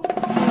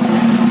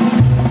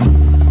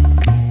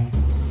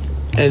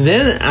 And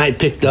then I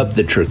picked up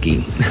the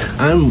turkey.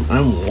 I'm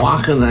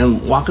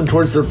walking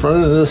towards the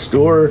front of the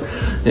store,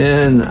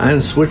 and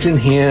I'm switching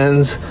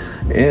hands,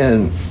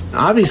 and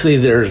obviously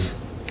there's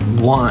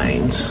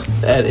lines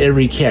at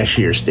every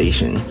cashier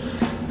station.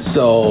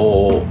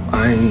 So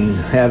I'm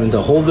having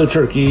to hold the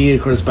turkey.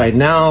 Of course, by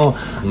now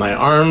my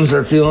arms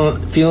are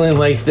feeling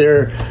like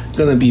they're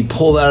going to be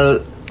pulled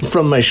out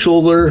from my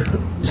shoulder.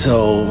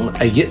 So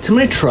I get to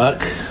my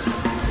truck,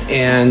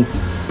 and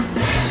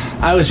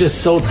I was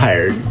just so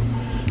tired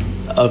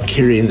of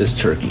carrying this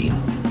turkey.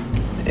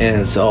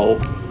 And so,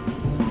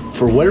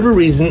 for whatever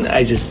reason,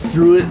 I just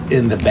threw it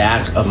in the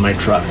back of my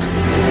truck.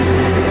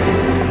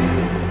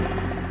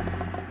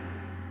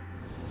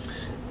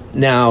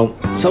 Now,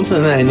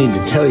 something that I need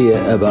to tell you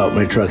about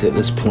my truck at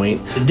this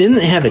point, it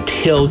didn't have a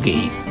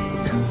tailgate.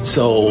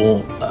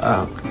 So,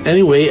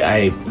 anyway,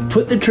 I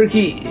put the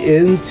turkey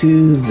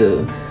into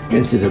the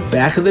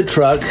back of the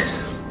truck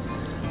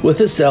with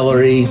the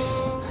celery,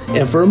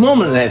 and for a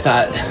moment I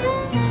thought,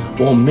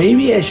 well,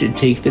 maybe I should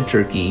take the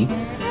turkey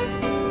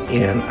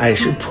and I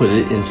should put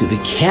it into the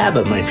cab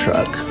of my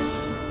truck.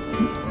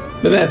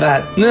 But I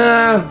thought,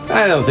 nah,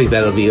 I don't think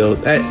that'll be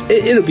okay.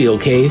 It'll be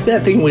okay.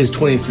 That thing weighs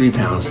 23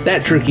 pounds.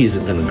 That turkey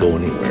isn't going to go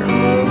anywhere.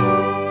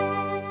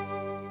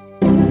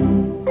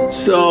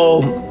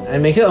 So I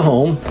make it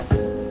home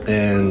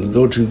and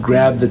go to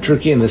grab the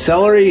turkey and the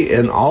celery,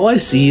 and all I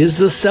see is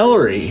the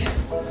celery.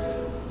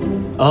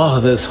 Oh,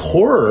 this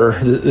horror,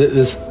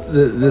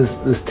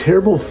 this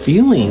terrible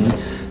feeling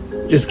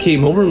just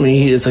came over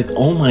me. It's like,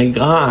 oh my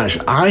gosh,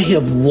 I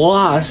have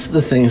lost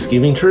the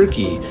Thanksgiving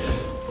turkey.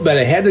 But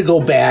I had to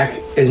go back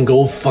and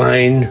go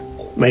find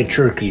my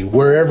turkey,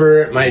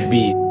 wherever it might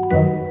be.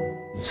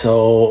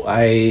 So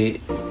I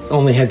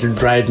only had to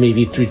drive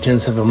maybe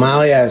 3/10 of a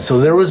mile. Yeah, so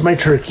there was my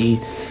turkey,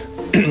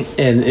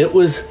 and it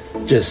was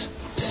just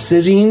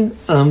sitting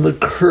on the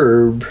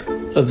curb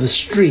of the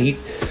street.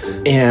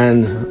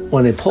 And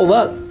when I pulled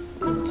up,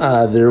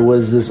 there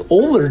was this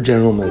older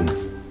gentleman.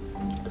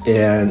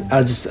 And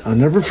I'll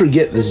never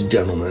forget this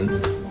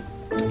gentleman,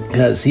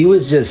 because he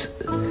was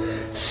just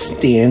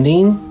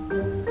standing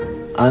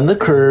on the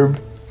curb,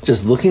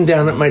 just looking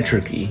down at my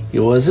turkey. He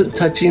wasn't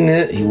touching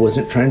it. He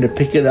wasn't trying to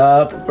pick it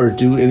up or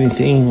do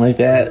anything like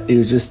that. He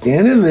was just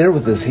standing there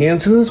with his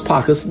hands in his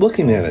pockets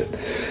looking at it.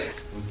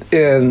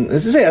 And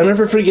as I say, I'll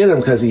never forget him,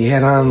 because he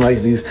had on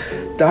like these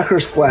Docker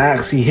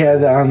slacks. He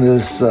had on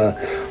this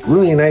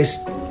really nice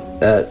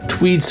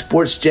tweed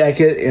sports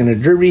jacket and a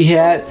derby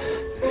hat.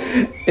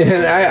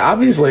 And I've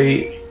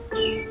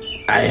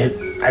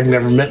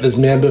never met this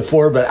man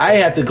before, but I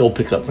have to go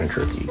pick up my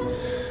turkey.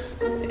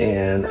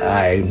 And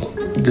I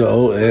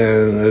go,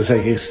 and it's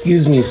like,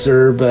 excuse me,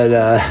 sir, but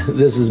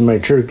this is my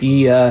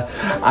turkey.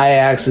 I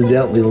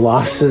accidentally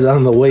lost it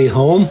on the way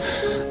home.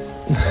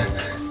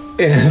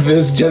 And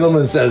this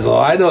gentleman says, oh,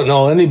 I don't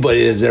know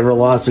anybody that's ever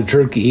lost a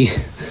turkey.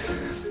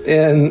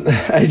 And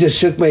I just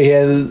shook my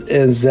head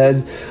and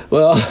said,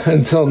 well,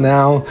 until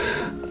now,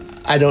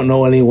 I don't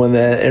know anyone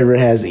that ever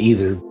has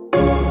either.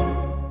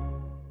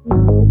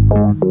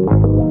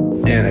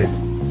 And I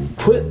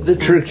put the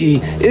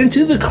turkey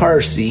into the car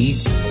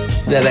seat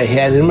that I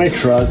had in my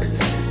truck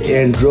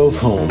and drove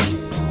home.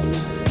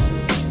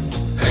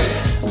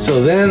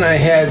 So then I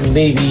had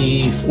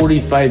maybe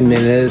 45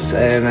 minutes,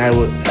 and I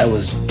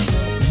was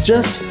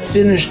just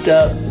finished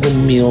up the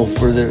meal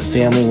for the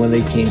family when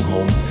they came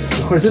home.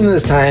 Of course, in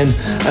this time,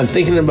 I'm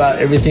thinking about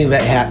everything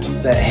that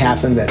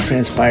happened, that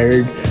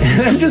transpired,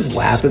 and I'm just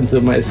laughing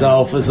to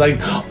myself. It's like,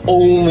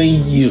 only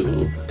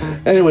you.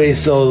 Anyway,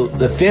 so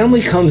the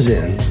family comes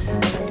in.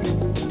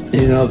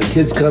 You know, the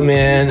kids come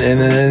in,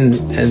 and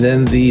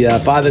then the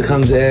father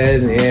comes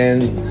in,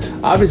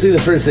 and obviously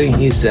the first thing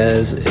he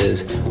says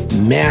is,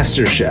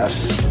 Master Chef,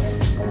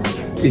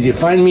 did you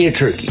find me a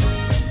turkey?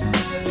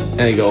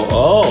 And I go,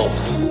 oh,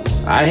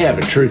 I have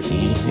a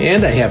turkey,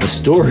 and I have a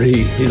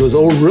story. He goes,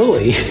 oh,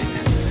 really?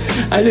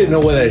 I didn't know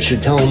whether I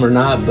should tell him or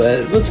not,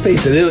 but let's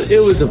face it, it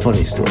was a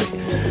funny story.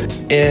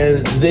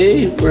 And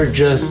they were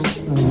just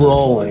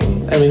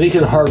rolling. I mean, they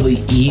could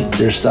hardly eat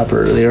their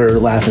supper. They were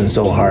laughing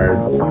so hard.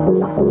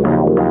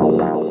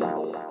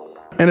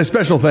 And a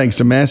special thanks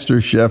to Master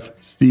Chef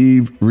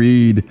Steve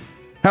Reed.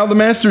 How the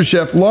Master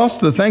Chef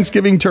lost the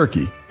Thanksgiving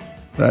turkey.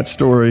 That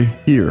story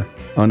here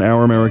on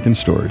Our American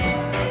Stories.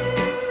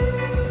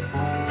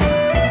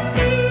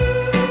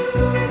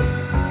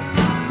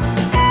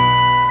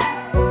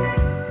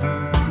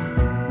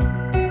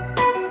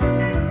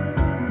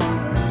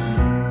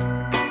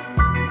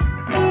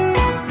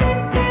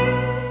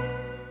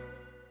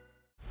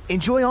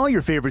 Enjoy all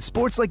your favorite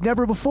sports like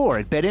never before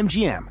at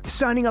BetMGM.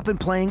 Signing up and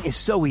playing is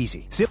so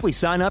easy. Simply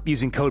sign up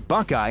using code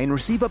Buckeye and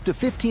receive up to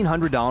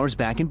 $1,500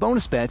 back in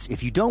bonus bets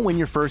if you don't win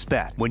your first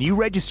bet. When you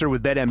register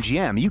with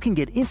BetMGM, you can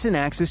get instant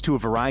access to a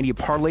variety of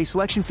parlay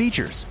selection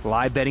features,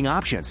 live betting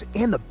options,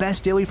 and the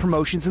best daily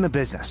promotions in the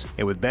business.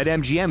 And with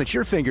BetMGM at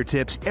your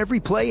fingertips, every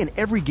play and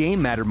every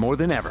game matter more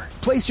than ever.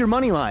 Place your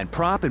moneyline,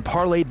 prop, and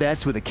parlay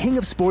bets with the king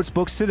of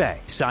sportsbooks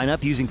today. Sign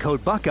up using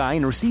code Buckeye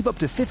and receive up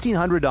to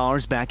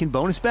 $1,500 back in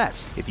bonus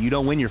bets if you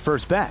don't win your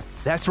first bet.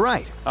 That's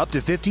right, up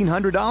to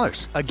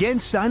 $1,500. Again,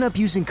 sign up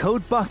using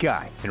code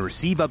Buckeye and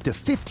receive up to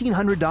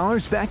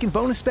 $1,500 back in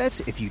bonus bets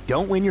if you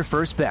don't win your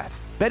first bet.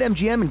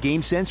 BetMGM and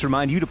GameSense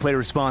remind you to play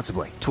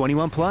responsibly.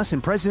 21 plus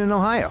and present in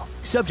Ohio.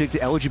 Subject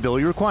to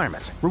eligibility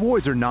requirements.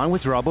 Rewards are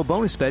non-withdrawable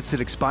bonus bets that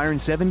expire in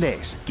 7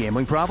 days.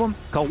 Gambling problem?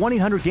 Call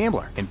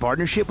 1-800-GAMBLER in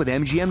partnership with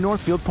MGM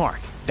Northfield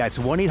Park. That's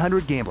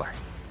 1-800-GAMBLER.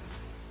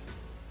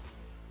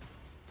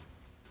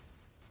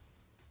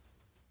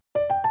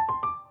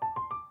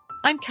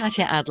 I'm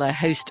Katya Adler,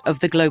 host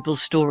of The Global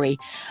Story.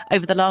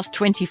 Over the last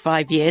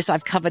 25 years,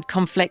 I've covered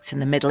conflicts in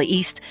the Middle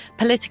East,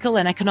 political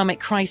and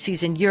economic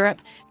crises in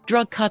Europe,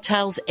 drug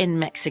cartels in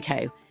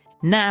Mexico.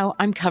 Now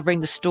I'm covering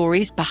the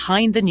stories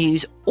behind the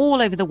news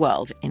all over the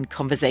world in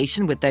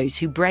conversation with those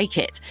who break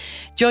it.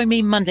 Join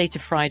me Monday to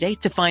Friday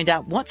to find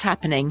out what's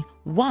happening,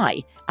 why,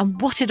 and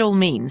what it all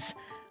means.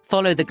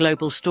 Follow The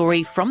Global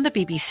Story from the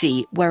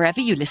BBC wherever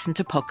you listen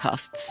to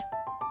podcasts.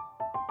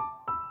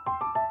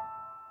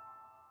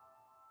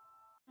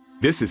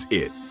 This is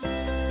it.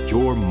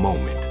 Your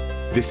moment.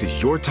 This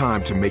is your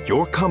time to make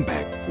your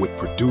comeback with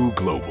Purdue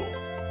Global.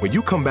 When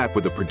you come back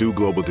with a Purdue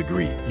Global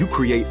degree, you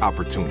create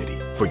opportunity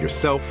for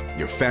yourself,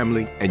 your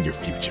family, and your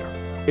future.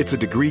 It's a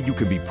degree you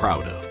can be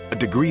proud of, a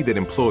degree that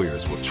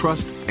employers will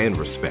trust and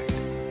respect.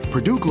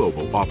 Purdue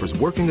Global offers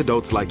working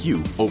adults like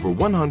you over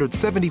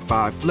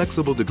 175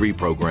 flexible degree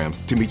programs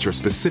to meet your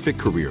specific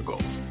career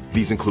goals.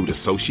 These include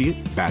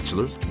associate,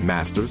 bachelor's,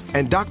 master's,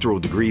 and doctoral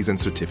degrees and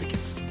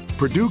certificates.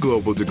 Purdue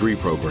Global degree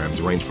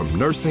programs range from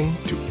nursing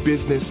to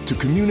business to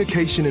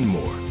communication and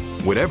more.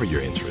 Whatever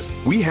your interest,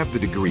 we have the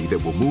degree that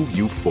will move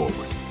you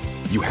forward.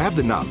 You have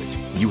the knowledge,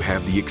 you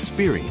have the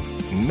experience.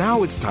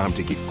 Now it's time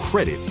to get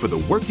credit for the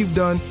work you've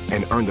done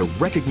and earn the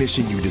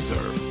recognition you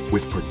deserve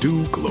with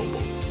Purdue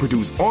Global,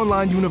 Purdue's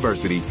online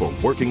university for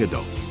working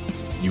adults.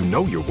 You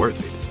know you're worth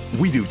it.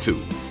 We do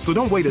too. So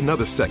don't wait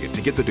another second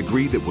to get the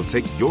degree that will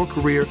take your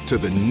career to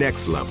the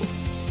next level.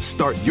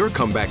 Start your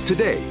comeback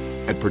today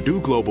at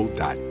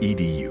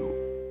purdueglobal.edu.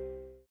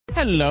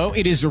 Hello,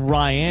 it is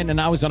Ryan, and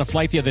I was on a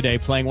flight the other day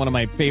playing one of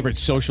my favorite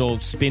social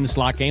spin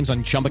slot games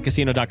on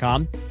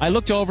ChumbaCasino.com. I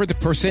looked over at the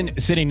person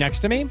sitting next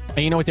to me, and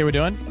you know what they were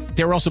doing?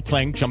 They were also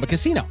playing Chumba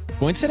Casino.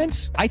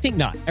 Coincidence? I think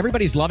not.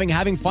 Everybody's loving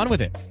having fun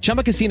with it.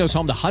 Chumba Casino is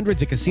home to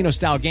hundreds of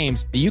casino-style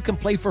games that you can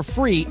play for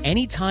free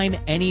anytime,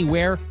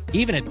 anywhere,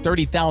 even at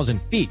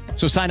 30,000 feet.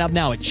 So sign up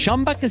now at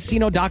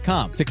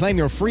ChumbaCasino.com to claim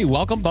your free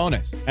welcome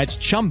bonus. That's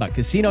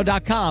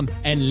ChumbaCasino.com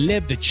and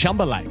live the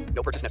Chumba life.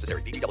 No purchase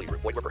necessary. VGW.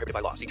 Void where prohibited by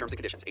law. See terms and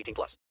conditions. 18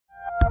 plus.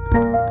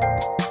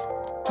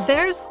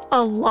 There's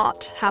a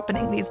lot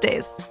happening these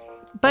days.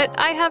 But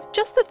I have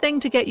just the thing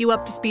to get you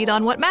up to speed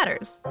on what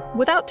matters,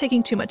 without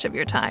taking too much of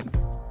your time.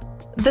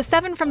 The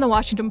 7 from the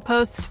Washington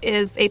Post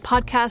is a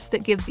podcast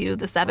that gives you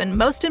the 7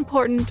 most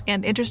important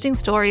and interesting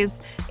stories,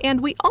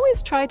 and we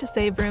always try to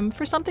save room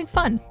for something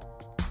fun.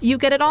 You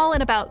get it all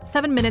in about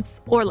 7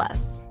 minutes or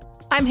less.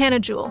 I'm Hannah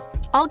Jewell.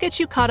 I'll get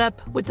you caught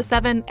up with the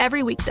 7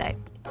 every weekday.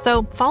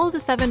 So follow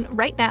the 7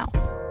 right now.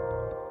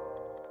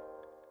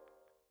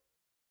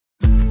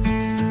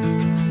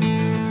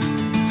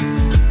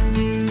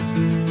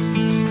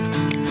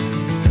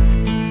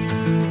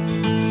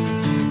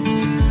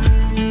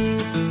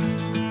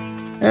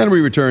 And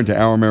we return to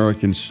Our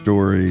American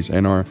Stories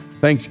and our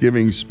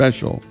Thanksgiving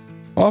special.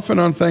 Often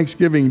on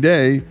Thanksgiving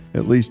Day,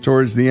 at least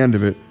towards the end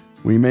of it,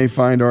 we may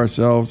find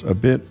ourselves a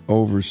bit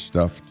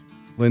overstuffed.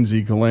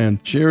 Lindsay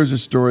Gallant shares a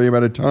story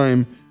about a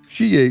time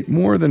she ate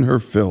more than her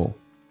fill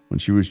when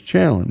she was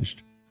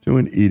challenged to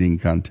an eating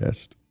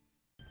contest.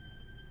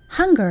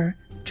 Hunger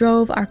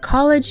drove our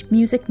college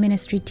music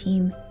ministry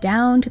team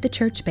down to the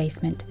church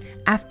basement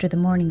after the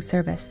morning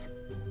service.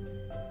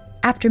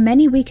 After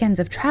many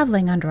weekends of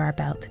traveling under our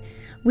belt,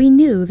 we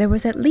knew there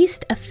was at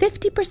least a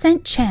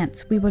 50%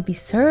 chance we would be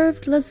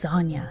served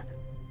lasagna.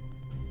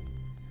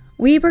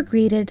 We were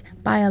greeted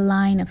by a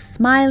line of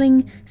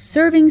smiling,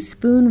 serving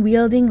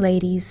spoon-wielding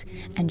ladies,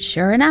 and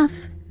sure enough,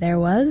 there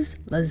was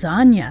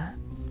lasagna.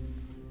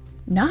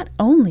 Not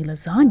only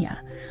lasagna,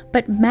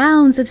 but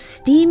mounds of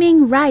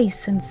steaming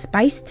rice and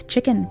spiced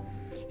chicken,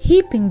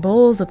 heaping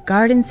bowls of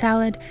garden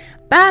salad,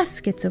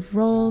 baskets of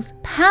rolls,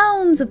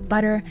 pounds of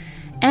butter,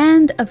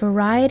 and a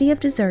variety of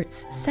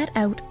desserts set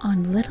out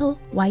on little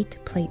white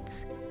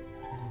plates.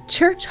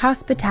 Church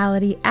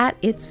hospitality at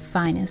its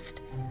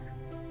finest.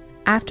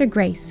 After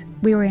grace,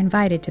 we were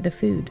invited to the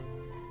food.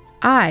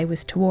 I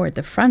was toward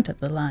the front of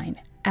the line,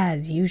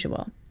 as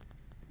usual.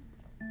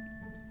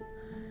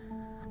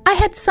 I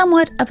had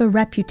somewhat of a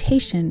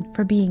reputation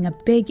for being a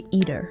big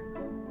eater.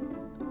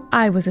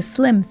 I was a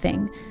slim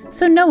thing,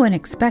 so no one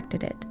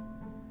expected it.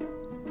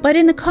 But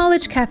in the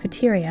college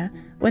cafeteria,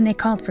 when they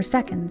called for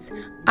seconds,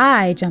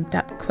 I jumped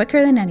up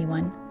quicker than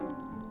anyone.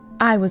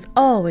 I was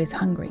always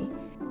hungry.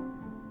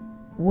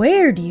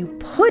 "Where do you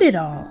put it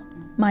all?"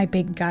 my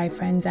big guy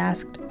friends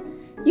asked.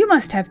 "You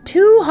must have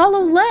 2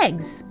 hollow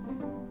legs."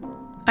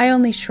 I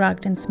only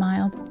shrugged and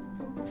smiled.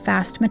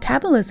 Fast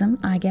metabolism,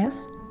 I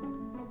guess.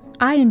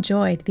 I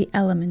enjoyed the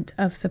element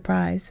of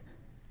surprise.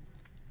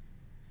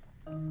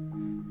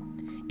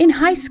 In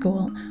high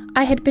school,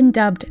 I had been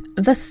dubbed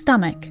the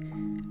Stomach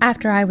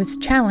after I was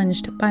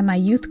challenged by my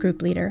youth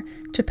group leader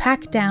to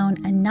pack down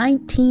a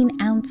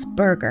 19-ounce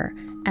burger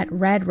at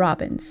Red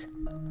Robin's.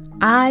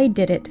 I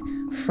did it,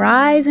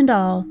 fries and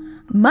all,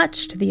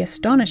 much to the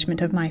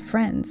astonishment of my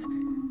friends.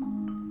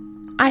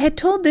 I had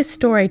told this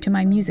story to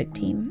my music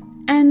team,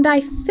 and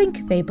I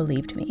think they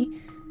believed me.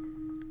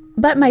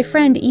 But my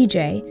friend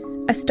EJ,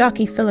 a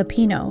stocky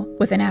Filipino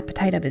with an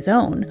appetite of his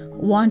own,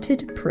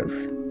 wanted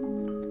proof.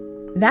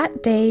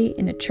 That day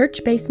in the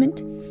church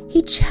basement,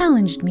 he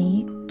challenged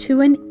me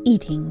to an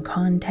eating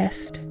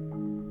contest.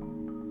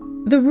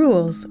 The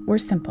rules were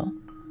simple.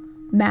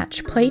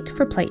 Match plate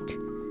for plate.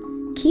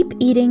 Keep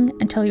eating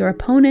until your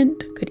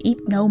opponent could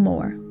eat no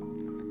more.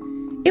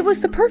 It was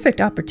the perfect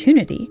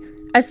opportunity,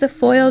 as the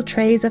foil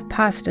trays of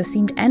pasta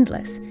seemed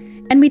endless,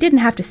 and we didn't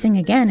have to sing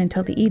again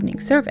until the evening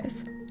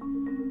service.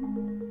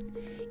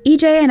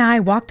 EJ and I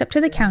walked up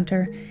to the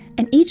counter,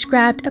 and each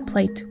grabbed a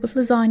plate with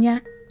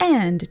lasagna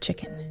and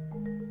chicken.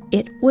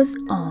 It was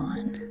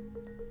on.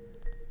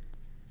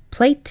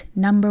 Plate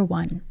number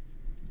 1.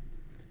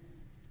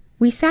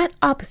 We sat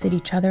opposite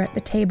each other at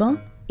the table,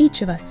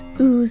 each of us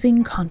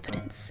oozing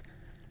confidence.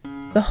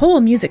 The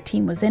whole music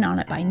team was in on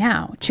it by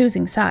now,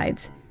 choosing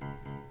sides.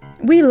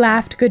 We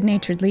laughed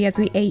good-naturedly as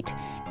we ate,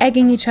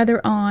 egging each other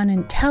on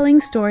and telling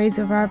stories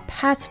of our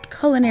past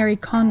culinary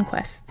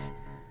conquests.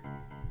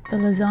 The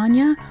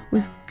lasagna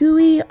was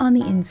gooey on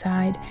the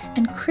inside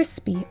and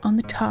crispy on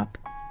the top.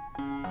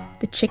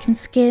 The chicken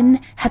skin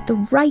had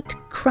the right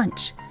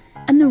crunch,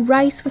 and the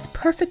rice was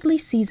perfectly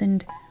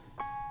seasoned.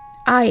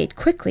 I ate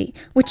quickly,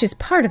 which is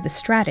part of the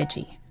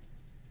strategy.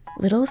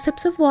 Little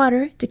sips of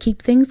water to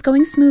keep things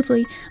going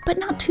smoothly, but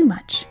not too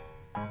much.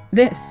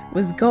 This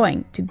was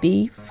going to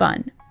be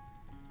fun.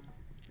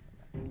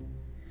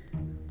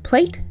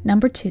 Plate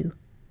number 2.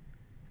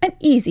 An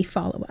easy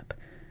follow-up.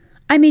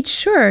 I made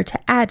sure to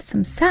add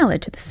some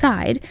salad to the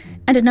side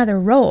and another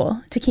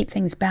roll to keep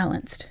things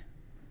balanced.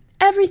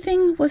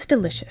 Everything was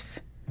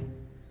delicious.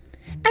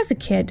 As a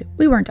kid,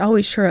 we weren't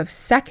always sure of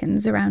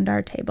seconds around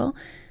our table,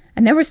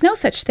 and there was no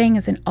such thing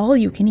as an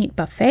all-you-can-eat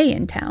buffet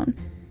in town.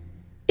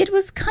 It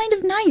was kind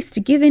of nice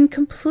to give in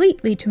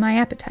completely to my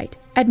appetite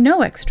at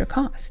no extra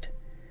cost.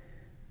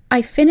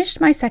 I finished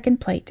my second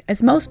plate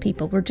as most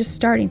people were just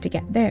starting to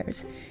get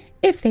theirs,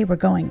 if they were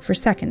going for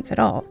seconds at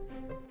all.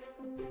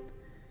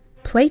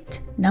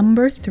 Plate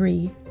number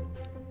 3.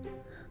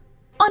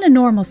 On a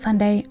normal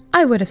Sunday,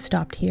 I would have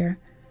stopped here.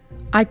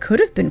 I could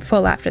have been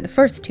full after the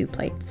first 2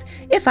 plates,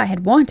 if I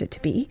had wanted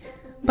to be,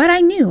 but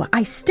I knew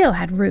I still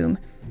had room.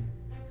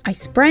 I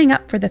sprang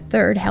up for the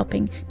 3rd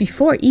helping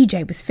before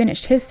EJ was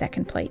finished his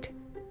second plate.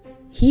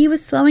 He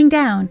was slowing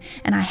down,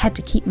 and I had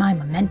to keep my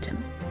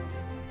momentum.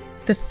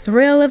 The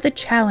thrill of the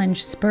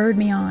challenge spurred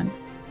me on.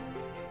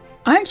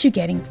 "Aren't you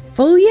getting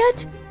full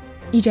yet?"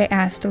 EJ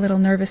asked a little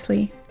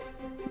nervously.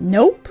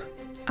 "Nope,"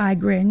 I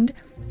grinned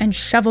and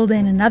shoveled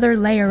in another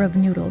layer of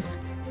noodles.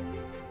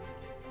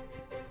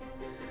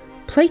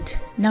 Plate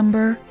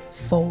number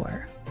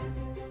 4.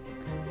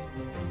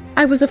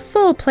 I was a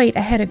full plate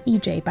ahead of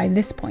EJ by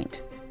this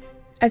point.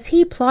 As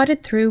he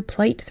plodded through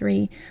plate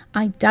 3,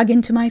 I dug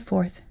into my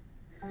 4th.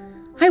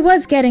 I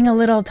was getting a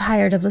little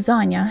tired of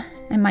lasagna,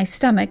 and my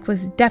stomach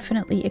was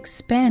definitely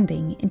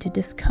expanding into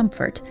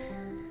discomfort.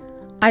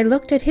 I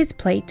looked at his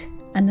plate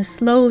and the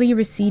slowly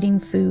receding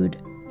food.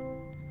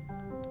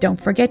 "Don't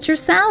forget your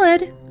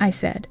salad," I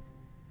said.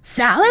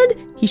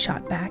 "Salad?" he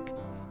shot back.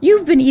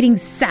 "You've been eating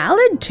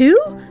salad too?"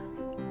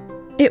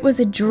 It was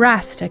a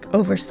drastic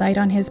oversight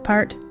on his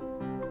part.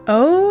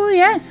 "Oh,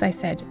 yes," I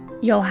said.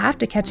 "You'll have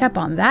to catch up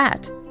on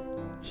that."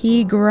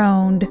 He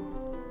groaned.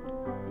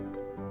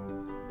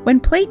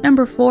 When plate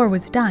number 4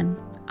 was done,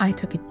 I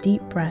took a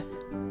deep breath.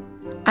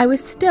 I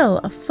was still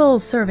a full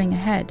serving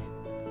ahead.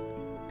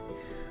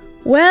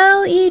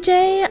 "Well,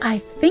 EJ, I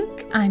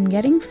think I'm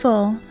getting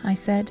full," I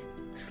said,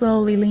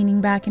 slowly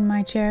leaning back in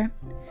my chair.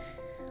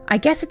 "I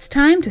guess it's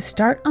time to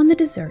start on the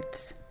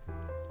desserts."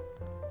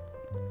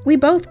 We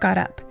both got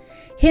up,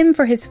 him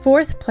for his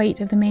 4th plate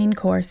of the main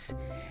course,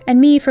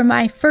 and me for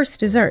my first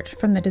dessert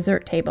from the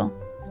dessert table.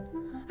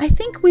 I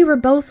think we were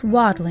both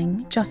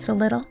waddling just a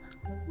little.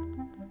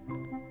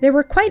 There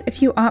were quite a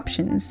few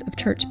options of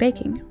church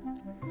baking.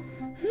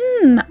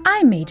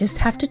 I may just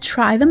have to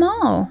try them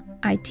all,"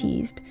 I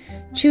teased,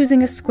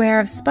 choosing a square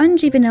of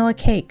spongy vanilla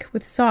cake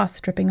with sauce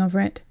dripping over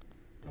it.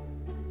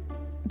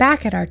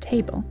 Back at our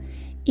table,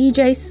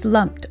 EJ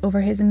slumped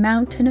over his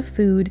mountain of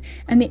food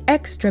and the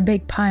extra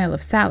big pile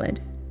of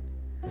salad.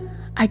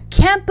 I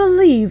can't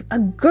believe a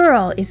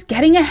girl is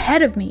getting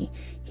ahead of me,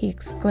 he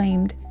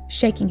exclaimed,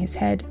 shaking his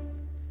head.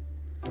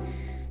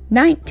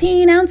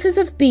 19 ounces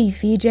of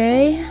beef,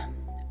 EJ,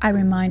 I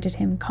reminded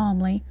him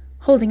calmly,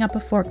 holding up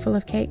a forkful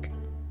of cake,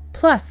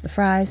 plus the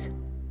fries.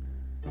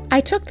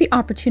 I took the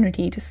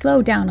opportunity to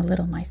slow down a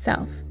little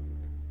myself.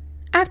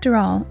 After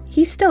all,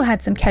 he still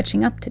had some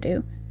catching up to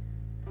do.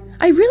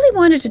 I really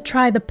wanted to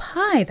try the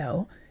pie,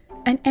 though,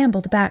 and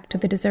ambled back to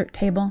the dessert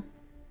table.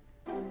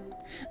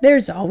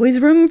 There's always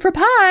room for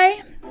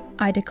pie,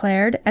 I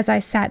declared as I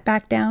sat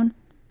back down,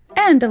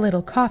 and a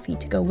little coffee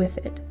to go with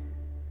it.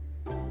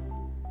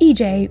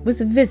 EJ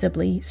was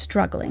visibly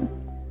struggling.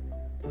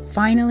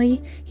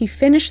 Finally, he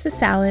finished the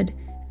salad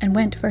and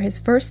went for his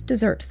first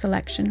dessert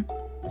selection.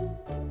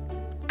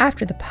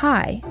 After the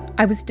pie,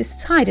 I was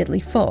decidedly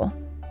full,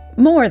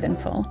 more than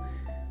full,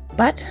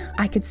 but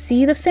I could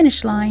see the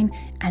finish line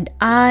and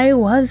I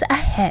was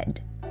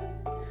ahead.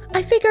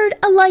 I figured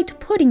a light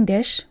pudding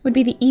dish would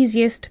be the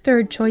easiest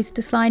third choice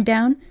to slide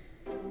down.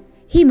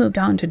 He moved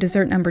on to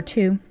dessert number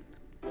 2.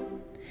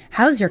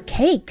 "How's your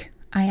cake?"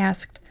 I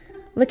asked,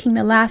 licking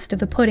the last of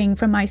the pudding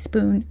from my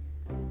spoon.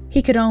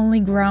 He could only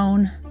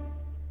groan.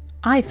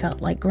 I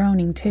felt like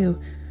groaning too.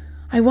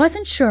 I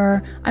wasn't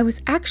sure I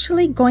was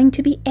actually going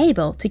to be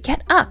able to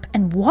get up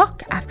and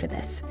walk after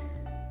this.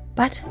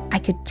 But I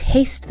could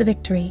taste the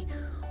victory.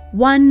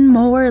 One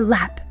more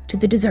lap to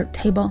the dessert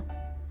table.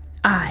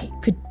 I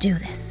could do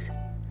this.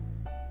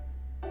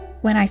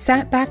 When I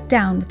sat back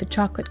down with the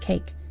chocolate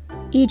cake,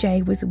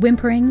 EJ was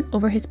whimpering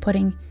over his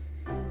pudding.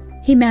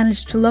 He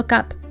managed to look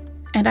up,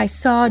 and I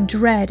saw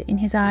dread in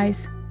his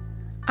eyes.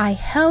 I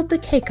held the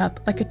cake up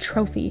like a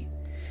trophy.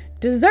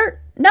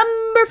 "Dessert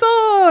number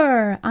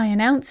 4, I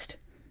announced.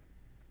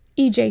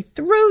 EJ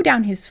threw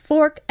down his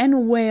fork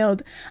and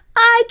wailed,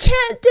 "I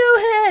can't do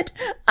it!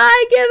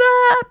 I give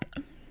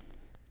up!"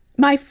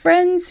 My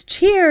friends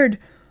cheered.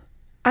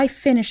 I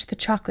finished the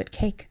chocolate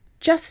cake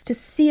just to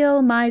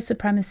seal my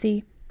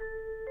supremacy.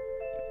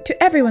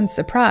 To everyone's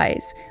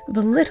surprise,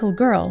 the little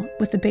girl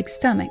with the big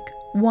stomach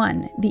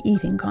won the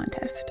eating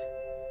contest.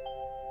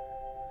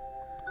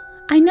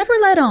 I never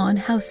let on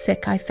how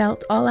sick I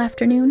felt all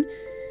afternoon.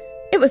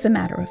 It was a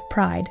matter of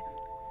pride.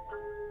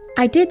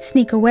 I did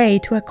sneak away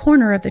to a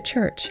corner of the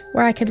church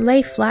where I could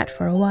lay flat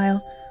for a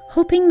while,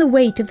 hoping the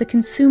weight of the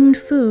consumed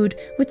food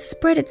would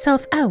spread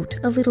itself out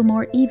a little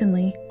more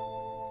evenly.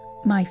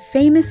 My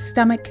famous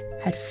stomach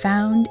had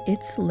found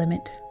its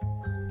limit.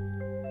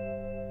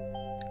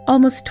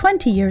 Almost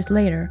 20 years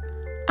later,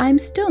 I'm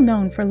still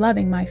known for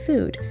loving my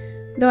food,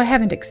 though I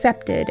haven't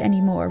accepted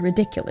any more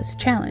ridiculous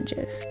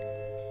challenges.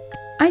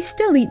 I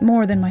still eat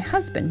more than my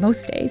husband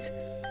most days.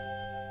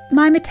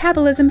 My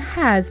metabolism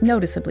has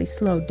noticeably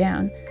slowed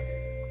down,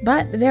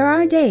 but there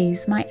are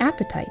days my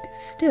appetite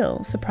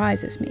still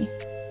surprises me.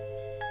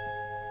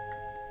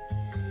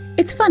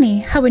 It's funny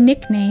how a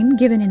nickname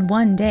given in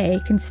one day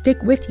can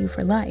stick with you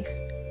for life.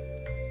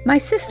 My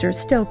sisters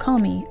still call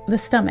me the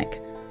stomach.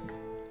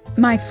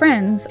 My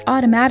friends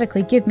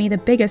automatically give me the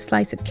biggest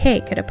slice of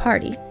cake at a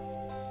party.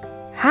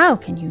 "How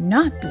can you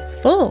not be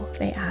full?"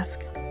 they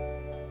ask.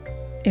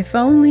 If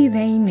only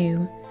they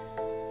knew.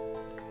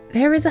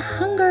 There is a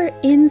hunger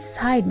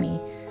inside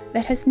me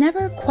that has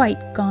never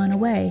quite gone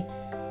away.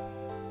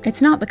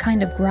 It's not the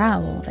kind of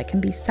growl that can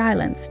be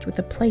silenced with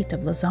a plate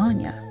of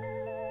lasagna.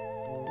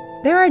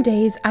 There are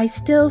days I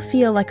still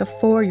feel like a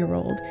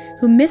 4-year-old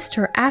who missed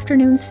her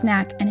afternoon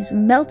snack and is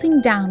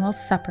melting down while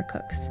supper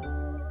cooks.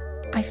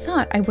 I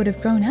thought I would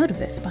have grown out of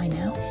this by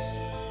now.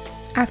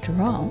 After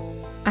all,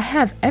 I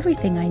have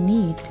everything I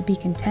need to be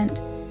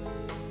content.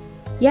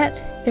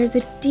 Yet there's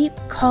a deep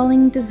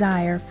calling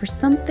desire for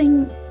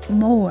something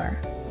more.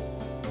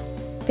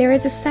 There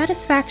is a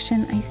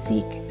satisfaction I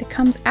seek that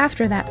comes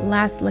after that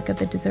last lick of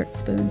the dessert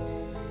spoon.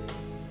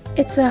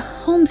 It's a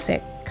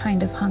homesick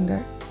kind of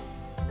hunger.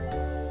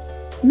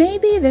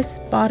 Maybe this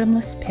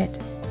bottomless pit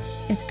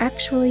is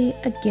actually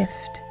a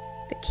gift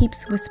that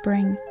keeps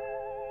whispering,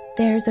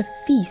 "There's a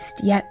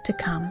feast yet to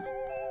come."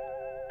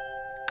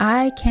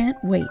 I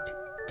can't wait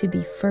to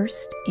be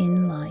first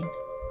in line.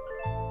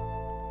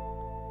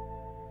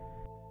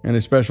 And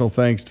a special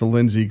thanks to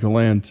Lindsay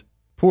Gallant.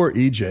 Poor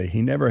EJ,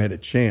 he never had a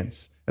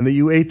chance. And that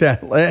you ate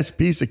that last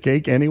piece of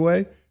cake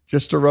anyway,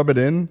 just to rub it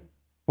in?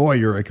 Boy,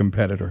 you're a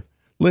competitor.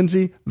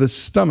 Lindsay, the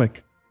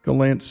stomach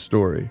Gallant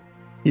story,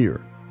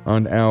 here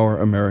on Our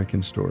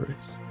American Stories.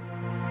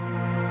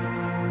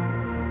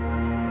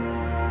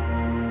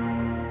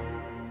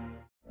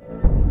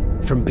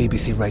 From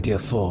BBC Radio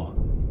 4,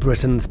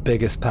 Britain's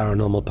biggest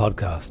paranormal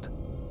podcast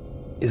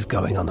is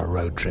going on a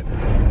road trip.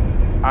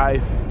 I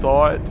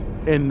thought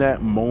in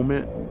that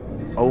moment,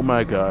 oh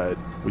my God,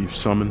 we've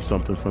summoned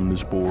something from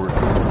this board.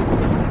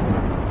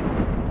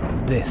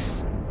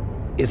 This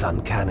is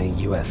Uncanny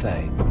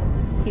USA.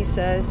 He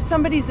says,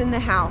 somebody's in the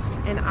house,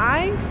 and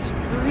I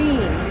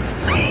screamed.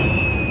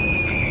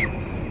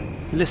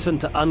 Listen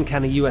to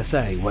Uncanny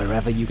USA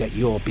wherever you get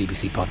your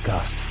BBC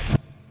podcasts,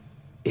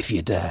 if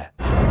you dare.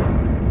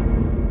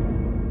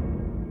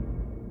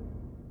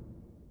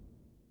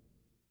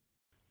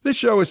 This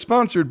show is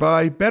sponsored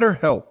by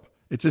BetterHelp.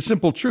 It's a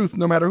simple truth,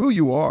 no matter who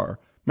you are.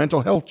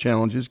 Mental health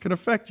challenges can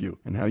affect you,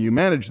 and how you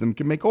manage them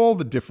can make all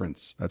the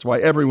difference. That's why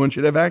everyone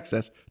should have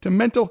access to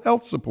mental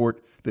health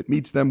support that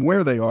meets them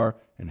where they are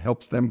and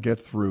helps them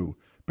get through.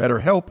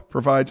 BetterHelp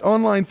provides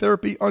online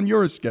therapy on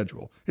your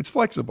schedule. It's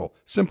flexible,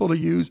 simple to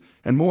use,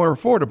 and more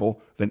affordable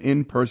than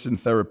in-person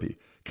therapy.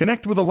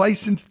 Connect with a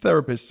licensed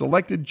therapist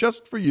selected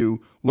just for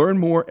you. Learn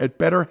more at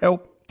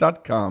BetterHelp.com.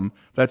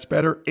 That's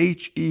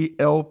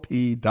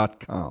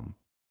BetterHelp.com.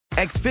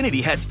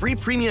 Xfinity has free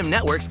premium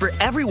networks for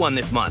everyone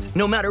this month,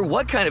 no matter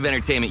what kind of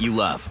entertainment you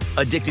love.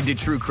 Addicted to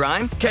true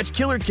crime? Catch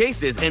killer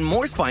cases and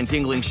more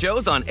spine-tingling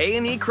shows on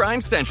A&E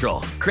Crime Central.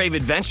 Crave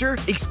adventure?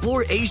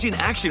 Explore Asian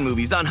action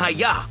movies on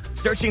Hi-Ya.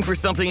 Searching for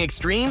something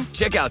extreme?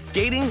 Check out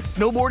skating,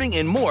 snowboarding,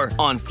 and more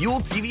on Fuel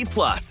TV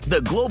Plus,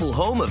 the global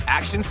home of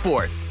action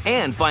sports.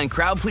 And find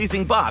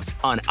crowd-pleasing bops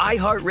on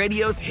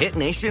iHeartRadio's Hit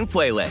Nation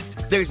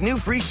playlist. There's new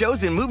free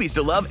shows and movies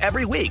to love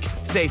every week.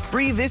 Say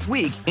free this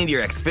week in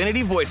your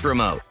Xfinity voice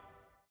remote.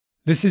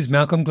 This is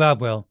Malcolm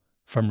Gladwell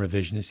from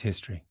Revisionist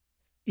History.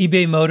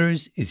 eBay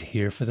Motors is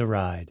here for the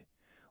ride.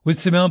 With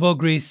some elbow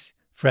grease,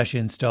 fresh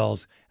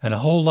installs, and a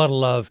whole lot of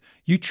love,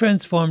 you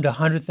transformed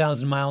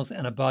 100,000 miles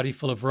and a body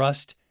full of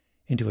rust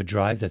into a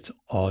drive that's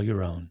all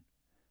your own.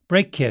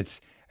 Brake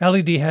kits,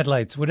 LED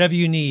headlights, whatever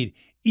you need,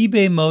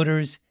 eBay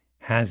Motors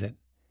has it.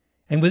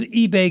 And with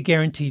eBay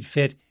Guaranteed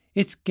Fit,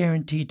 it's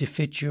guaranteed to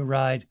fit your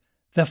ride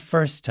the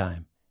first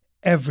time,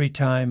 every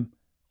time,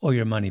 or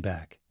your money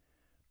back.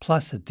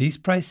 Plus, at these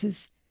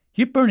prices,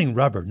 you're burning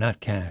rubber,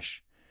 not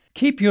cash.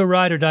 Keep your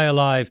ride or die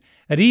alive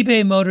at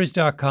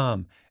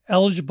ebaymotors.com.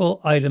 Eligible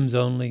items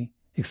only.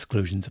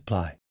 Exclusions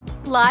apply.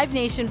 Live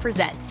Nation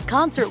presents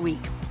Concert Week.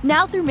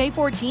 Now through May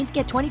 14th,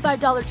 get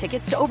 $25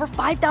 tickets to over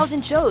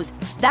 5,000 shows.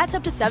 That's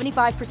up to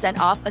 75%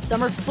 off a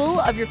summer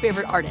full of your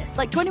favorite artists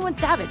like 21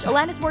 Savage,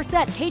 Alanis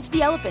Morissette, Cage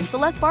the Elephant,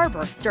 Celeste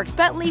Barber, Dierks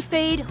Bentley,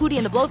 Fade, Hootie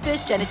and the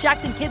Blowfish, Janet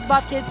Jackson, Kids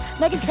Bop Kids,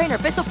 Meghan Trainor,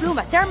 Peso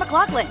Pluma, Sarah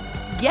McLachlan.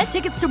 Get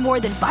tickets to more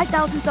than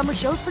 5,000 summer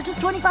shows for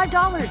just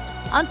 $25.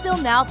 Until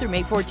now through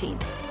May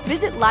 14th.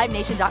 Visit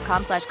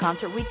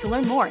LiveNation.com/Concert Week to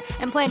learn more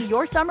and plan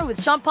your summer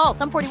with Sean Paul,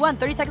 Sum 41,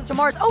 30 Seconds to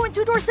Mars, and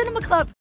Two Door Cinema Club.